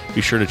bumper.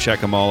 Be sure to check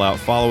them all out.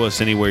 Follow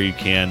us anywhere you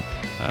can.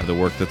 The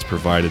work that's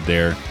provided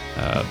there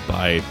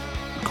by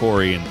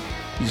Corey and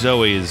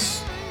Zoe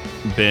has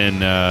been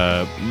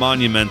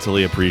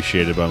monumentally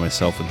appreciated by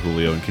myself and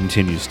Julio, and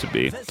continues to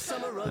be.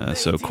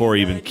 So Corey,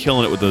 you've been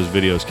killing it with those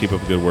videos. Keep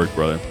up the good work,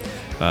 brother.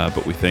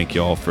 But we thank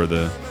you all for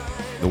the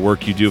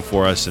work you do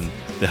for us and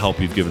the help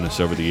you've given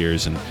us over the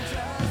years. And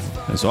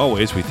as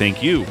always, we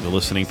thank you, the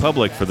listening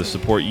public, for the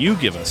support you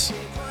give us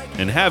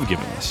and have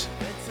given us.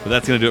 But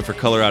that's going to do it for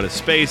Color Out of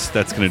Space.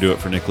 That's going to do it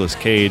for Nicolas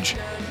Cage.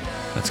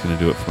 That's going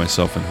to do it for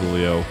myself and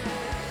Julio.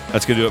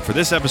 That's going to do it for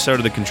this episode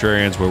of The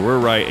Contrarians, where we're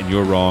right and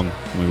you're wrong.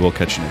 And we will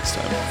catch you next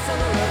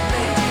time.